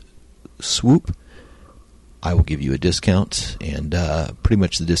one swoop, I will give you a discount, and pretty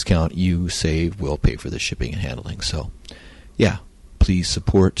much the discount you save will pay for the shipping and handling. So, yeah, please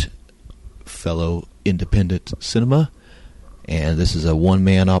support fellow independent cinema, and this is a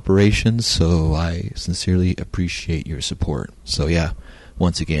one-man operation, so I sincerely appreciate your support. So, yeah,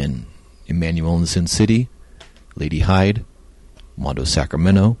 once again, Emmanuel in Sin City, Lady Hyde, Mondo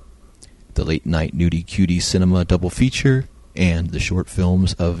Sacramento, the Late Night Nudie Cutie Cinema double feature, and the short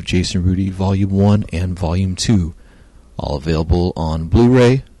films of Jason Rudy Volume 1 and Volume 2, all available on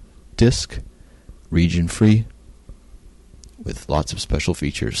Blu-ray, disc, region-free, with lots of special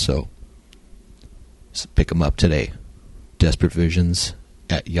features. So pick them up today.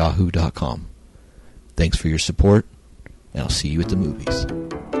 DesperateVisions@yahoo.com. Thanks for your support, and I'll see you at the movies.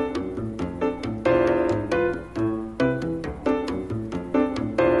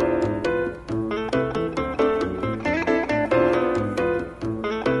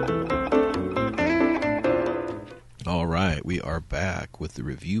 All right, we are back with the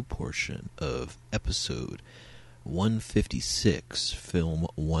review portion of episode 156, film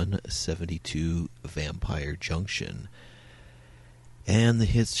 172, Vampire Junction. And the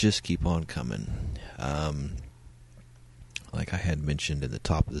hits just keep on coming. Like I had mentioned in the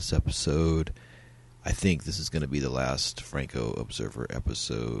top of this episode, I think this is going to be the last Franco Observer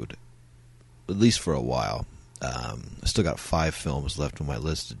episode, at least for a while. I still got 5 films left on my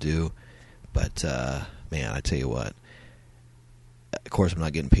list to do, but man, I tell you what. Of course, I'm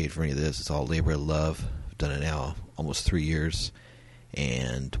not getting paid for any of this. It's all labor of love. I've done it now almost 3 years,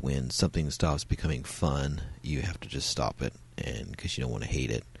 and when something stops becoming fun, you have to just stop it, and because you don't want to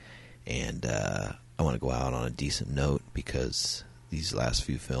hate it. And I want to go out on a decent note, because these last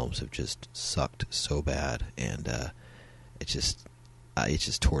few films have just sucked so bad, and it's just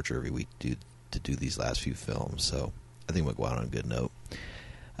torture every week to do these last few films. So I think we'll go out on a good note.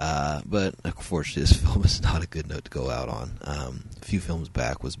 But unfortunately, this film is not a good note to go out on. A few films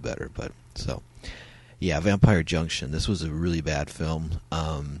back was better, but so yeah, Vampire Junction. This was a really bad film.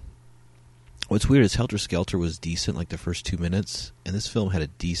 What's weird is Helter Skelter was decent, like the first 2 minutes, and this film had a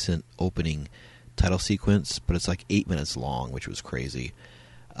decent opening title sequence, but it's like 8 minutes long, which was crazy.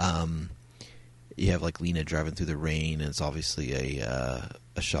 You have like Lena driving through the rain, and it's obviously a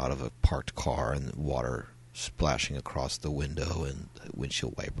shot of a parked car and water splashing across the window and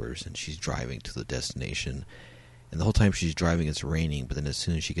windshield wipers, and she's driving to the destination, and the whole time she's driving it's raining, but then as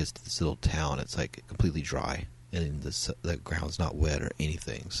soon as she gets to this little town, it's like completely dry, and the ground's not wet or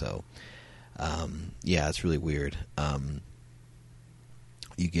anything. So yeah, it's really weird.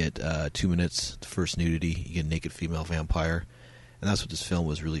 You get 2 minutes, the first nudity, you get a naked female vampire, and that's what this film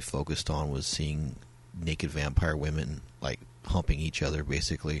was really focused on, was seeing naked vampire women like humping each other,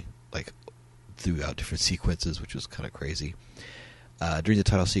 basically, like throughout different sequences, which was kind of crazy. During the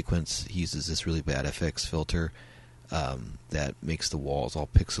title sequence, he uses this really bad FX filter that makes the walls all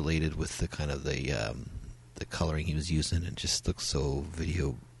pixelated with the kind of the coloring he was using, and just looks so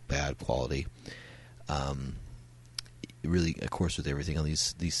video bad quality. Really, of course, with everything on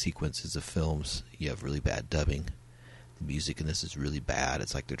these sequences of films, you have really bad dubbing. The music in this is really bad.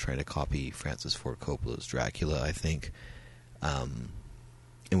 It's like they're trying to copy Francis Ford Coppola's Dracula, I think.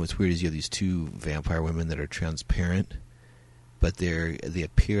 And what's weird is you have these 2 vampire women that are transparent, but they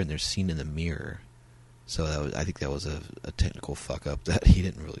appear and they're seen in the mirror. So I think that was a technical fuck up that he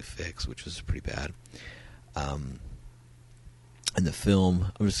didn't really fix, which was pretty bad. In the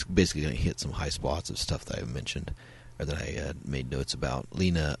film, I'm just basically going to hit some high spots of stuff that I mentioned, or that I made notes about.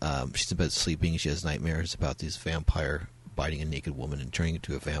 Lena, she's in bed sleeping. She has nightmares about this vampire biting a naked woman and turning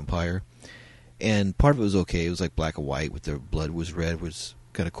into a vampire. And part of it was okay. It was like black and white with the blood was red, was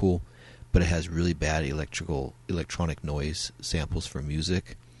kind of cool, but it has really bad electronic noise samples for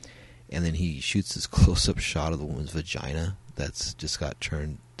music. And then he shoots this close-up shot of the woman's vagina that's just got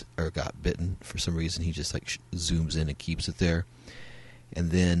bitten for some reason. He just like zooms in and keeps it there.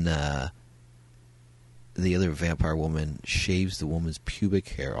 And then the other vampire woman shaves the woman's pubic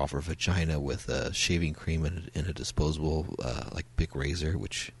hair off her vagina with a shaving cream and a disposable like Bic razor,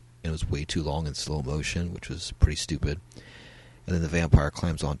 which it was way too long in slow motion, which was pretty stupid. And then the vampire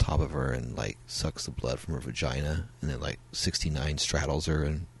climbs on top of her and like sucks the blood from her vagina, and then like 69 straddles her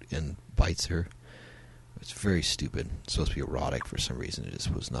and bites her. It's very stupid. It's supposed to be erotic for some reason. It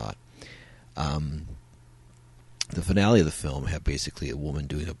just was not. The finale of the film had basically a woman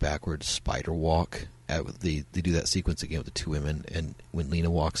doing a backwards spider walk. They do that sequence again with the 2 women, and when Lena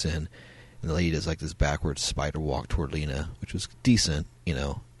walks in, and the lady does like this backwards spider walk toward Lena, which was decent, you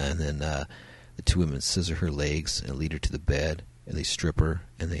know, and then the 2 women scissor her legs and lead her to the bed, and they strip her,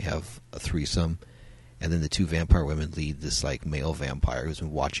 and they have a threesome, and then the 2 vampire women lead this like male vampire who's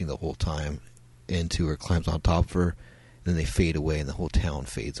been watching the whole time into her, climbs on top of her, and then they fade away, and the whole town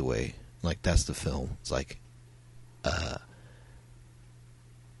fades away. Like, that's the film. It's like,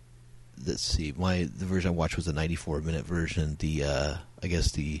 let's see, the version I watched was the 94-minute version. The I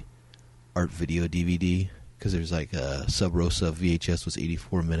guess the art video DVD, because there's like a Sub Rosa VHS was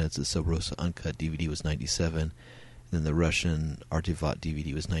 84 minutes, the Sub Rosa uncut DVD was 97, and then the Russian Artivat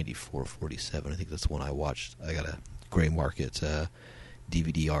DVD was 94.47. I think that's the one I watched. I got a gray market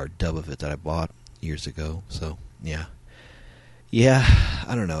DVD-R dub of it that I bought years ago. So yeah,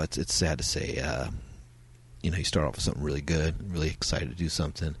 I don't know. It's sad to say. you start off with something really good, really excited to do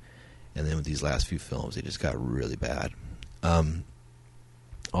something, and then with these last few films, they just got really bad.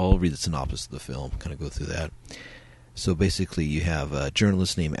 I'll read the synopsis of the film, kind of go through that. So basically, you have a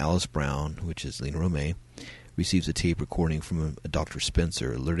journalist named Alice Brown, which is Lena Romay, receives a tape recording from a Dr.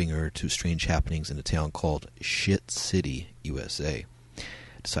 Spencer, alerting her to strange happenings in a town called Shit City, USA.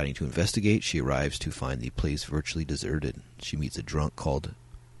 Deciding to investigate, she arrives to find the place virtually deserted. She meets a drunk called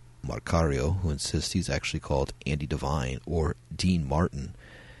Marcario, who insists he's actually called Andy Devine, or Dean Martin,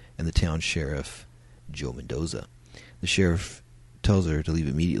 and the town sheriff, Joe Mendoza. The sheriff tells her to leave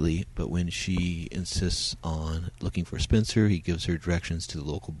immediately, but when she insists on looking for Spencer, he gives her directions to the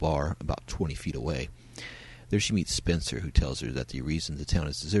local bar about 20 feet away. There she meets Spencer, who tells her that the reason the town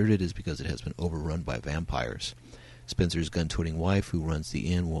is deserted is because it has been overrun by vampires. Spencer's gun-toting wife, who runs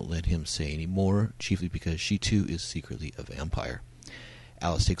the inn, won't let him say any more, chiefly because she too is secretly a vampire.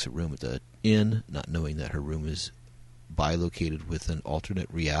 Alice takes a room at the inn, not knowing that her room is bilocated with an alternate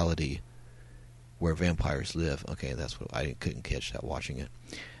reality where vampires live. Okay, that's what I couldn't catch that watching it.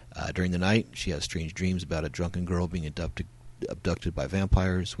 During the night, she has strange dreams about a drunken girl being abducted by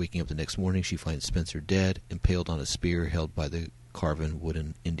vampires. Waking up the next morning, she finds Spencer dead, impaled on a spear held by the carven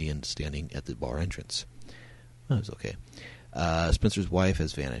wooden Indian standing at the bar entrance. That was okay. Spencer's wife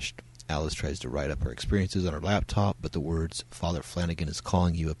has vanished. Alice tries to write up her experiences on her laptop, but the words "Father Flanagan is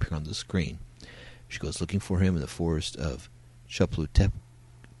calling you" appear on the screen. She goes looking for him in the forest of Chapultepec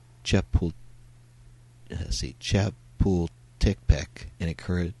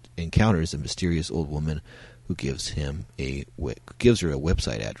and encounters a mysterious old woman who gives her a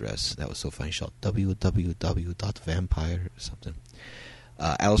website address. That was so funny. She called www.vampire or something.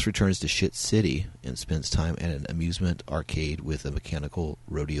 Alice returns to Shit City and spends time at an amusement arcade with a mechanical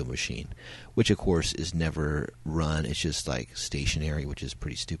rodeo machine, which of course is never run. It's just like stationary, which is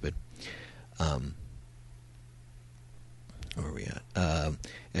pretty stupid. Where are we at?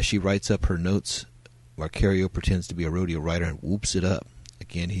 As she writes up her notes, Marcario pretends to be a rodeo rider and whoops it up.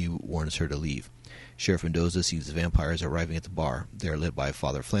 Again, he warns her to leave. Sheriff Mendoza sees the vampires arriving at the bar. They are led by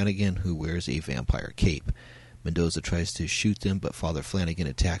Father Flanagan, who wears a vampire cape. Mendoza tries to shoot them, but Father Flanagan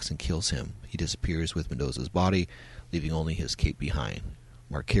attacks and kills him. He disappears with Mendoza's body, leaving only his cape behind.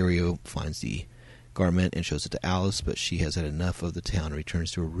 Marcario finds the garment and shows it to Alice, but she has had enough of the town and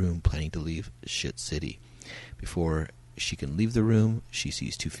returns to her room, planning to leave Shit City. Before she can leave the room, she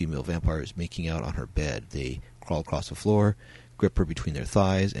sees two female vampires making out on her bed. They crawl across the floor, grip her between their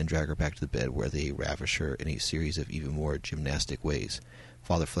thighs, and drag her back to the bed, where they ravish her in a series of even more gymnastic ways.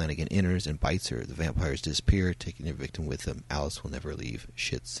 Father Flanagan enters and bites her. The vampires disappear, taking their victim with them. Alice will never leave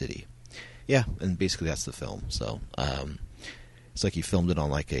Shit City. Yeah, and basically that's the film. So it's like he filmed it on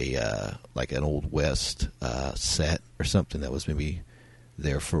like an old West set or something that was maybe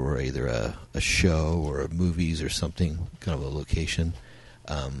there for either a show or movies or something, kind of a location.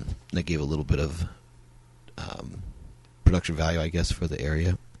 That gave a little bit of production value, I guess, for the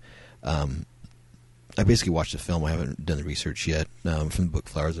area. I basically watched the film. I haven't done the research yet. From the book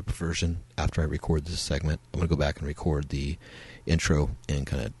Flowers of Perversion, after I record this segment, I'm going to go back and record the intro and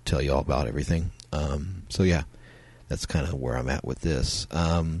kind of tell you all about everything. So yeah, that's kind of where I'm at with this. This is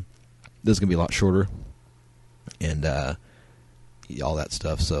going to be a lot shorter and all that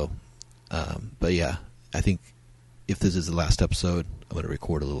stuff. So, but yeah, I think if this is the last episode, I'm going to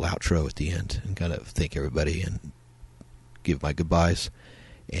record a little outro at the end and kind of thank everybody and give my goodbyes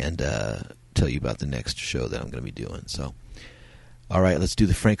and tell you about the next show that I'm going to be doing. So, all right, let's do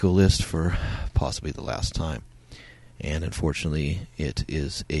the Franco list for possibly the last time. And unfortunately, it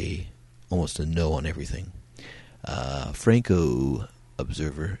is almost a no on everything. Franco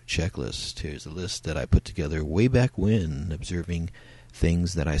Observer Checklist. Here's a list that I put together way back when, observing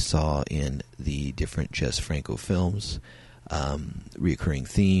things that I saw in the different Jess Franco films, reoccurring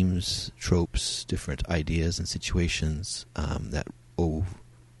themes, tropes, different ideas and situations that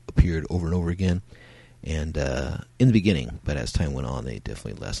appeared over and over again, and in the beginning, but as time went on, they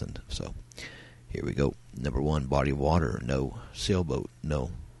definitely lessened. So here we go. Number 1, body of water, no. Sailboat,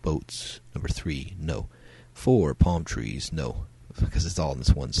 no. Boats, number 3, no. 4, palm trees, no, because it's all in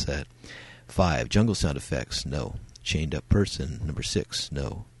this one set. 5, jungle sound effects, no. Chained up person, number 6,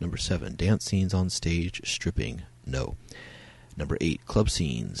 no. Number 7, dance scenes on stage, stripping, no. Number 8, club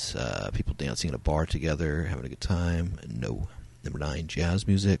scenes, people dancing in a bar together, having a good time, no. Number 9, jazz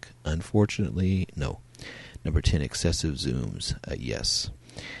music, unfortunately, no. Number 10, excessive zooms, yes.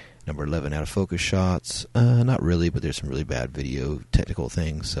 Number 11, out of focus shots, not really, but there's some really bad video technical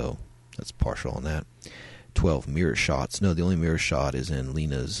things, so that's partial on that. 12, mirror shots, no, the only mirror shot is in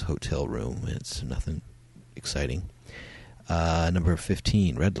Lena's hotel room, it's nothing exciting. Number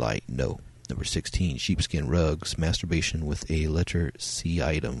 15, red light, no. Number 16, sheepskin rugs, masturbation with a letter C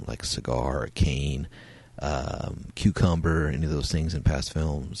item like cigar, a cane, cucumber, any of those things in past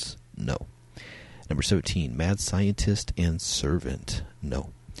films? No. Number 17, mad scientist and servant?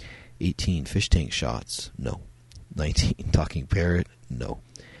 No. 18, fish tank shots? No. 19, talking parrot? No.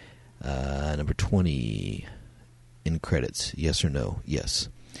 Number 20, in credits, yes or no? Yes.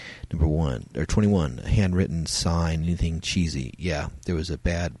 Number 21, a handwritten sign, anything cheesy? Yeah, there was a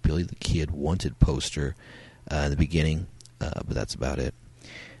bad Billy the Kid Wanted poster in the beginning, but that's about it.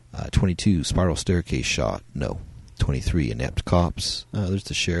 22, spiral staircase shot? No. 23, inept cops? There's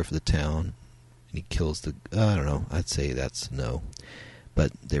the sheriff of the town, and he kills the... I don't know, I'd say that's no.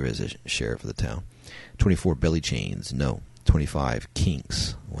 But there is a sheriff of the town. 24, belly chains? No. 25,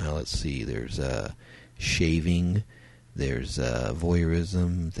 kinks? Well, let's see, there's shaving... There's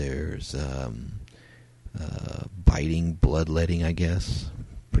voyeurism. There's biting, bloodletting, I guess.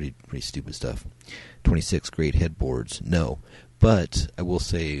 Pretty stupid stuff. 26, great headboards. No. But I will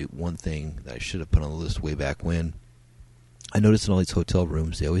say one thing that I should have put on the list way back when. I noticed in all these hotel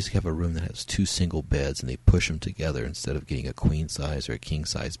rooms, they always have a room that has 2 single beds, and they push them together instead of getting a queen size or a king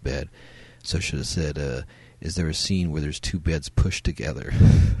size bed. So I should have said, is there a scene where there's 2 beds pushed together?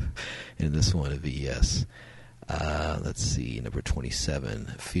 And in this one, it'd be yes. Let's see, number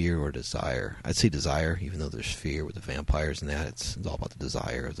 27, fear or desire. I'd say desire, even though there's fear with the vampires and that. It's all about the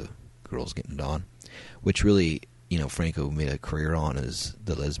desire of the girls getting it on, which really, Franco made a career on is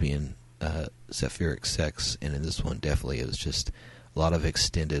the lesbian sapphiric sex, and in this one, definitely, it was just a lot of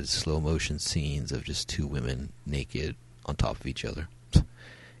extended slow motion scenes of just 2 women naked on top of each other.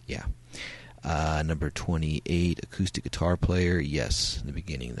 Yeah. Number 28, acoustic guitar player. Yes, in the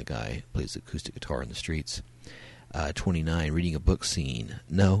beginning, the guy plays the acoustic guitar in the streets. 29, reading a book scene.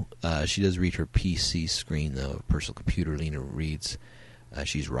 No, she does read her PC screen, though. Personal computer, Lena reads.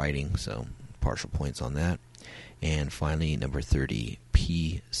 She's writing, so partial points on that. And finally, number 30,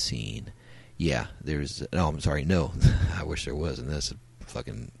 P scene. Yeah, there's... No, I'm sorry, no. I wish there was, and that's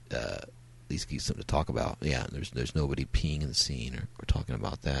fucking... at least give something to talk about. Yeah, there's nobody peeing in the scene or talking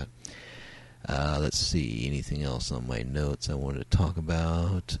about that. Let's see, anything else on my notes I wanted to talk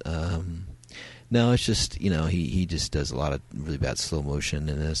about? No, it's just, he just does a lot of really bad slow motion,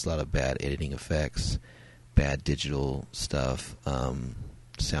 and there's a lot of bad editing effects, bad digital stuff.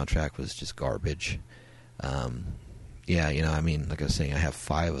 Soundtrack was just garbage. Yeah, like I was saying, I have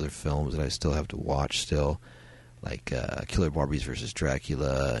 5 other films that I still have to watch still, like Killer Barbies vs.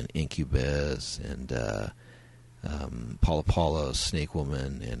 Dracula, and Incubus, and Paulo Paulo, Snake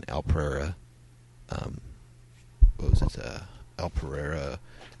Woman, and Alperera. What was it? Alperera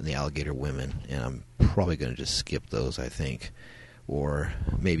and the Alligator Women, and I'm probably going to just skip those, I think. Or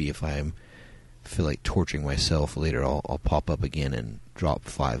maybe if I feel like torturing myself later, I'll pop up again and drop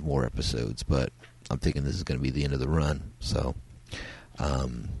 5 more episodes. But I'm thinking this is going to be the end of the run. So,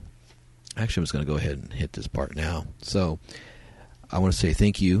 actually, I'm just going to go ahead and hit this part now. So, I want to say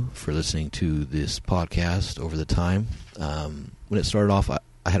thank you for listening to this podcast over the time. When it started off,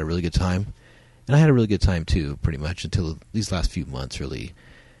 I had a really good time. And I had a really good time, too, pretty much, until these last few months, really,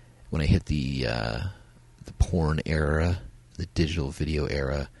 when I hit the porn era, the digital video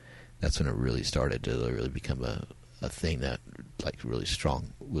era. That's when it really started to really become a thing that, like, really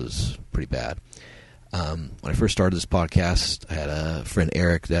strong, was pretty bad. When I first started this podcast, I had a friend,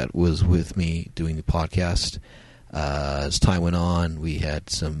 Eric, that was with me doing the podcast. As time went on, we had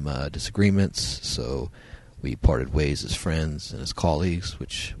some disagreements, so we parted ways as friends and as colleagues,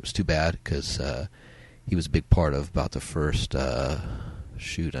 which was too bad because he was a big part of about the first, maybe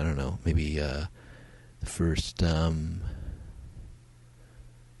the first,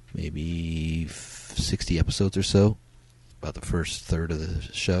 maybe 60 episodes or so, about the first third of the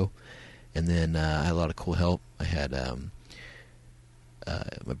show. And then I had a lot of cool help. I had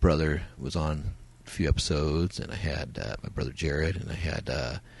my brother was on a few episodes, and I had my brother Jared, and I had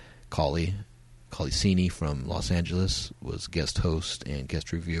Collie Cini from Los Angeles was guest host and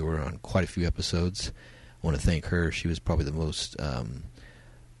guest reviewer on quite a few episodes. I want to thank her. She was probably the most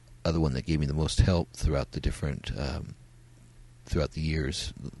other one that gave me the most help throughout the different throughout the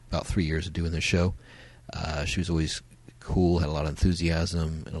years, about 3 years of doing this show. She was always cool, had a lot of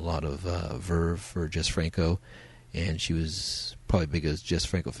enthusiasm and a lot of verve for Jess Franco, and she was probably big as Jess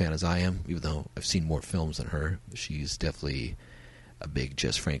Franco fan as I am, even though I've seen more films than her. She's definitely a big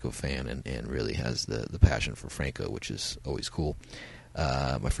Jess Franco fan and really has the passion for Franco, which is always cool.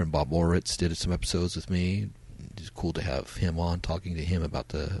 My friend Bob Moritz did some episodes with me. It's cool to have him on, talking to him about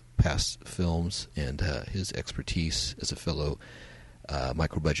the past films and his expertise as a fellow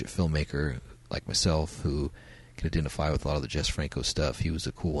micro-budget filmmaker like myself who can identify with a lot of the Jess Franco stuff. He was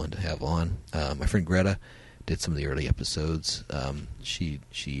a cool one to have on. My friend Greta did some of the early episodes. She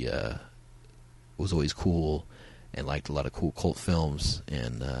was always cool and liked a lot of cool cult films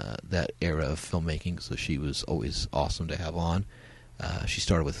and that era of filmmaking, so she was always awesome to have on. She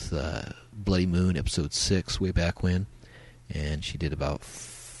started with Bloody Moon, episode 6, way back when, and she did about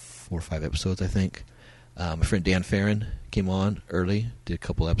 4 or 5 episodes, I think. My friend Dan Farron came on early, did a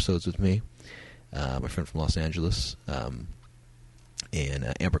couple episodes with me. My friend from Los Angeles.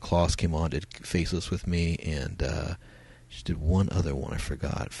 And Amber Kloss came on, did Faceless with me, and she did one other one, I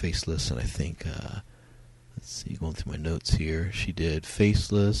forgot, Faceless, and I think, let's see, going through my notes here, she did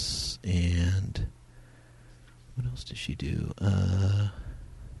Faceless, and what else did she do? I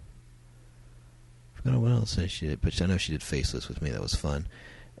forgot what else she did, but I know she did Faceless with me, that was fun.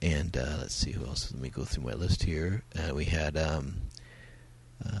 And let's see, who else? Let me go through my list here. We had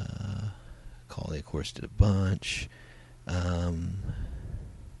Colley, of course, did a bunch.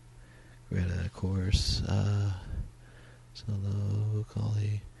 Greta, of course. Solo,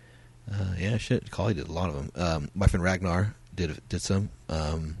 Colley. Yeah, shit, Colley did a lot of them. My friend Ragnar did some.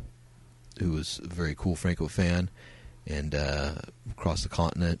 Who was a very cool Franco fan, and across the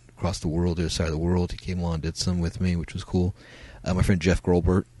continent, across the world, the other side of the world, he came on, did some with me, which was cool. My friend Jeff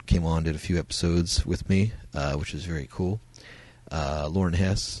Grolbert came on, did a few episodes with me, which was very cool. Lauren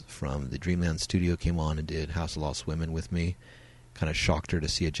Hess from the Dreamland Studio came on and did House of Lost Women with me. Kind of shocked her to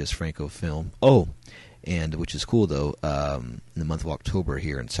see a Jess Franco film. Oh, and which is cool, though, in the month of October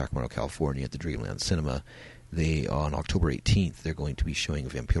here in Sacramento, California at the Dreamland Cinema, on October 18th, they're going to be showing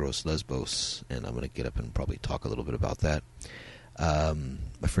Vampiros Lesbos, and I'm going to get up and probably talk a little bit about that.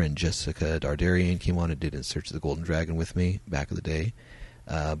 My friend Jessica Dardarian came on and did In Search of the Golden Dragon with me back in the day.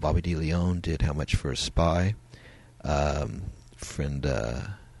 Bobby DeLeon did How Much for a Spy. Friend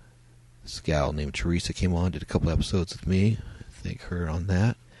this gal named Teresa came on, did a couple episodes with me. Thank her on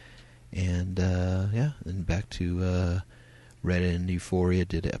that. And yeah, and back to Red and Euphoria,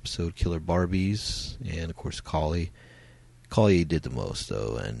 did an episode Killer Barbies, and of course Colley did the most,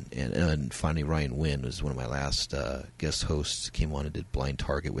 though, and finally Ryan Wynn was one of my last guest hosts, came on and did Blind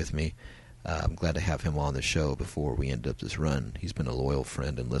Target with me. I'm glad to have him on the show before we ended up this run. He's been a loyal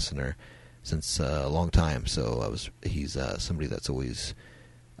friend and listener since a long time, so he's somebody that's always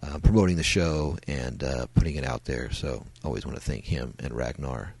promoting the show and putting it out there, so I always want to thank him and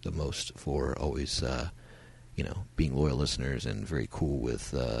Ragnar the most for always being loyal listeners and very cool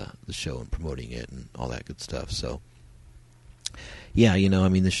with the show and promoting it and all that good stuff. So yeah,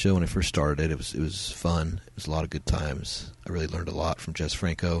 this show, when I first started it was fun. It was a lot of good times. I really learned a lot from Jess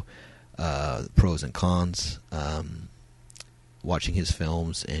Franco, the pros and cons, watching his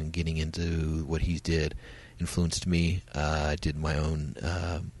films and getting into what he did influenced me. I did my own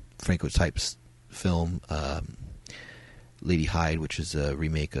Franco types film, Lady Hyde, which is a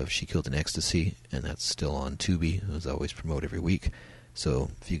remake of She Killed in Ecstasy, and that's still on Tubi, as I always promote every week.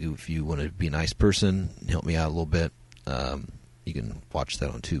 So if you want to be a nice person and help me out a little bit, you can watch that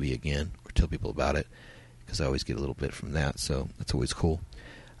on Tubi again, or tell people about it, because I always get a little bit from that, so that's always cool.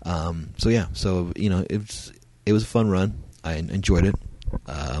 It was a fun run. I enjoyed it,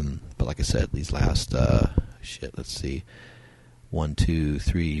 but like I said, these last let's see, 1, 2,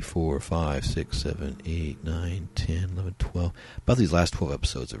 3, 4, 5, 6, 7, 8, 9, 10, 11, 12. About these last 12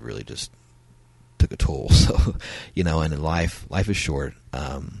 episodes have really just took a toll. So, and in life is short.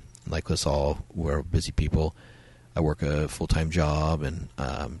 Like us all, we're busy people. I work a full-time job, and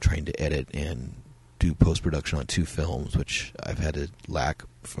I'm trying to edit and do post-production on 2 films, which I've had to lack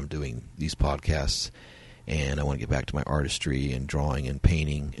from doing these podcasts. And I want to get back to my artistry and drawing and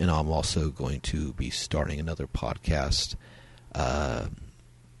painting. And I'm also going to be starting another podcast. I'm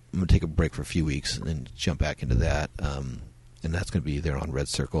going to take a break for a few weeks and then jump back into that. And that's going to be there on Red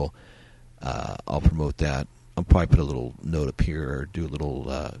Circle. I'll promote that. I'll probably put a little note up here or do a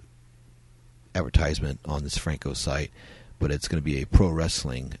little advertisement on this Franco site. But it's going to be a pro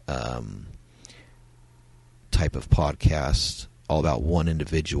wrestling type of podcast, all about one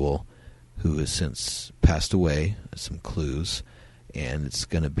individual who has since passed away. Some clues, and it's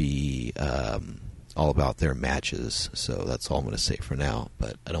going to be all about their matches. So that's all I'm going to say for now,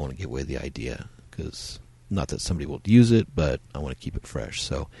 but I don't want to give away the idea, because not that somebody will use it, but I want to keep it fresh.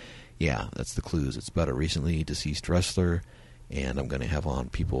 So yeah, that's the clues. It's about a recently deceased wrestler, and I'm going to have on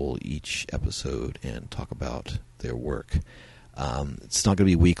people each episode and talk about their work. It's not going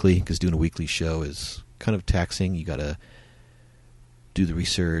to be weekly, because doing a weekly show is kind of taxing. You got to do the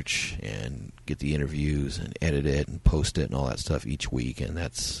research and get the interviews and edit it and post it and all that stuff each week, and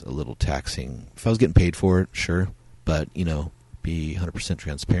that's a little taxing. If I was getting paid for it, sure, but be 100%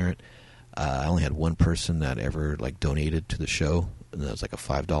 transparent. I only had one person that ever like donated to the show, and that was like a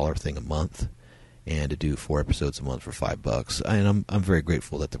 $5 thing a month, and to do 4 episodes a month for $5. And I'm very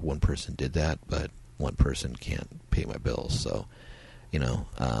grateful that the one person did that, but one person can't pay my bills, so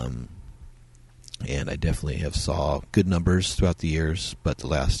and I definitely have saw good numbers throughout the years, but the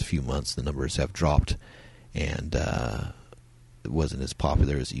last few months the numbers have dropped, and it wasn't as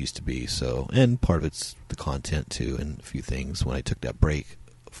popular as it used to be. So, and part of it's the content too, and a few things. When I took that break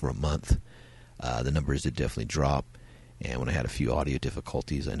for a month, the numbers did definitely drop, and when I had a few audio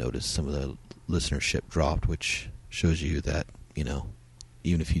difficulties, I noticed some of the listenership dropped, which shows you that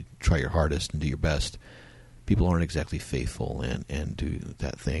even if you try your hardest and do your best, people aren't exactly faithful and do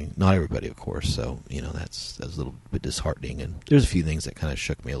that thing. Not everybody, of course. So that's a little bit disheartening, and there's a few things that kind of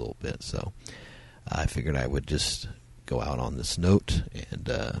shook me a little bit. So I figured I would just go out on this note and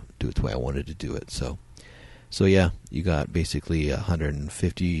do it the way I wanted to do it. So yeah, you got basically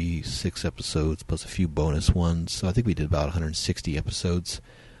 156 episodes plus a few bonus ones. So I think we did about 160 episodes,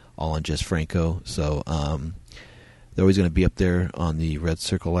 all on Just Franco. So they're always going to be up there on the Red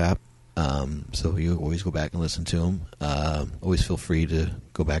Circle app. So you always go back and listen to them. Always feel free to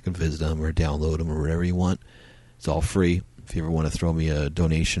go back and visit them or download them or whatever you want. It's all free. If you ever want to throw me a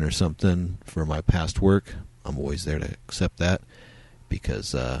donation or something for my past work, I'm always there to accept that,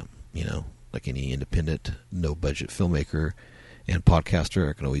 because like any independent, no-budget filmmaker and podcaster,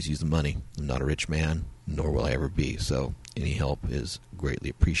 I can always use the money. I'm not a rich man, nor will I ever be, so any help is greatly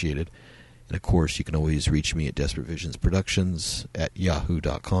appreciated. And, of course, you can always reach me at Desperate Visions Productions at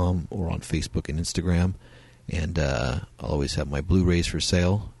yahoo.com or on Facebook and Instagram. And I'll always have my Blu-rays for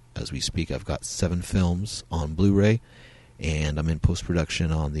sale. As we speak, I've got 7 films on Blu-ray, and I'm in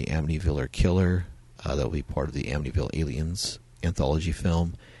post-production on the Amityville Killer. That'll be part of the Amityville Aliens anthology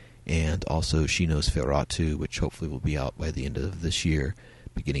film. And also She Knows Ferratu, which hopefully will be out by the end of this year,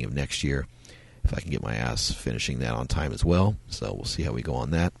 beginning of next year, if I can get my ass finishing that on time as well. So we'll see how we go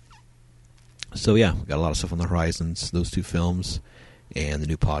on that. So yeah, we've got a lot of stuff on the horizons, those 2 films, and the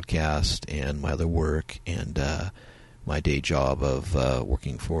new podcast, and my other work, and my day job of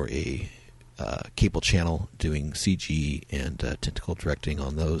working for a cable channel, doing CG and tentacle directing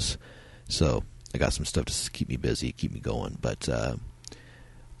on those. So I got some stuff to keep me busy, keep me going, but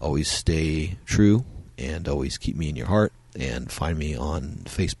always stay true, and always keep me in your heart, and find me on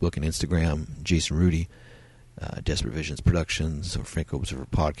Facebook and Instagram, Jason Rudy, Desperate Visions Productions, or Franco Observer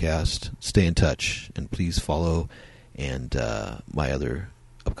Podcast. Stay in touch, and please follow and my other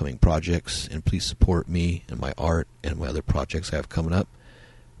upcoming projects, and please support me and my art and my other projects I have coming up.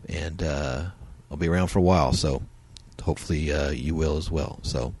 And I'll be around for a while, so hopefully you will as well.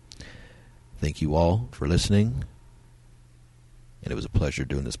 So thank you all for listening, and it was a pleasure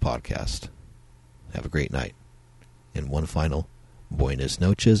doing this podcast. Have a great night. And one final, buenas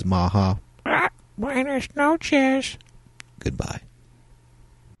noches, maha. Buenas noches. Goodbye.